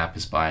that gap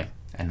is by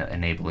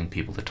enabling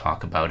people to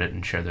talk about it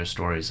and share their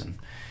stories. And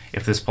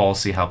if this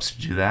policy helps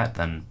to do that,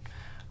 then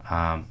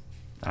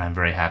I'm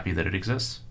very happy that it exists.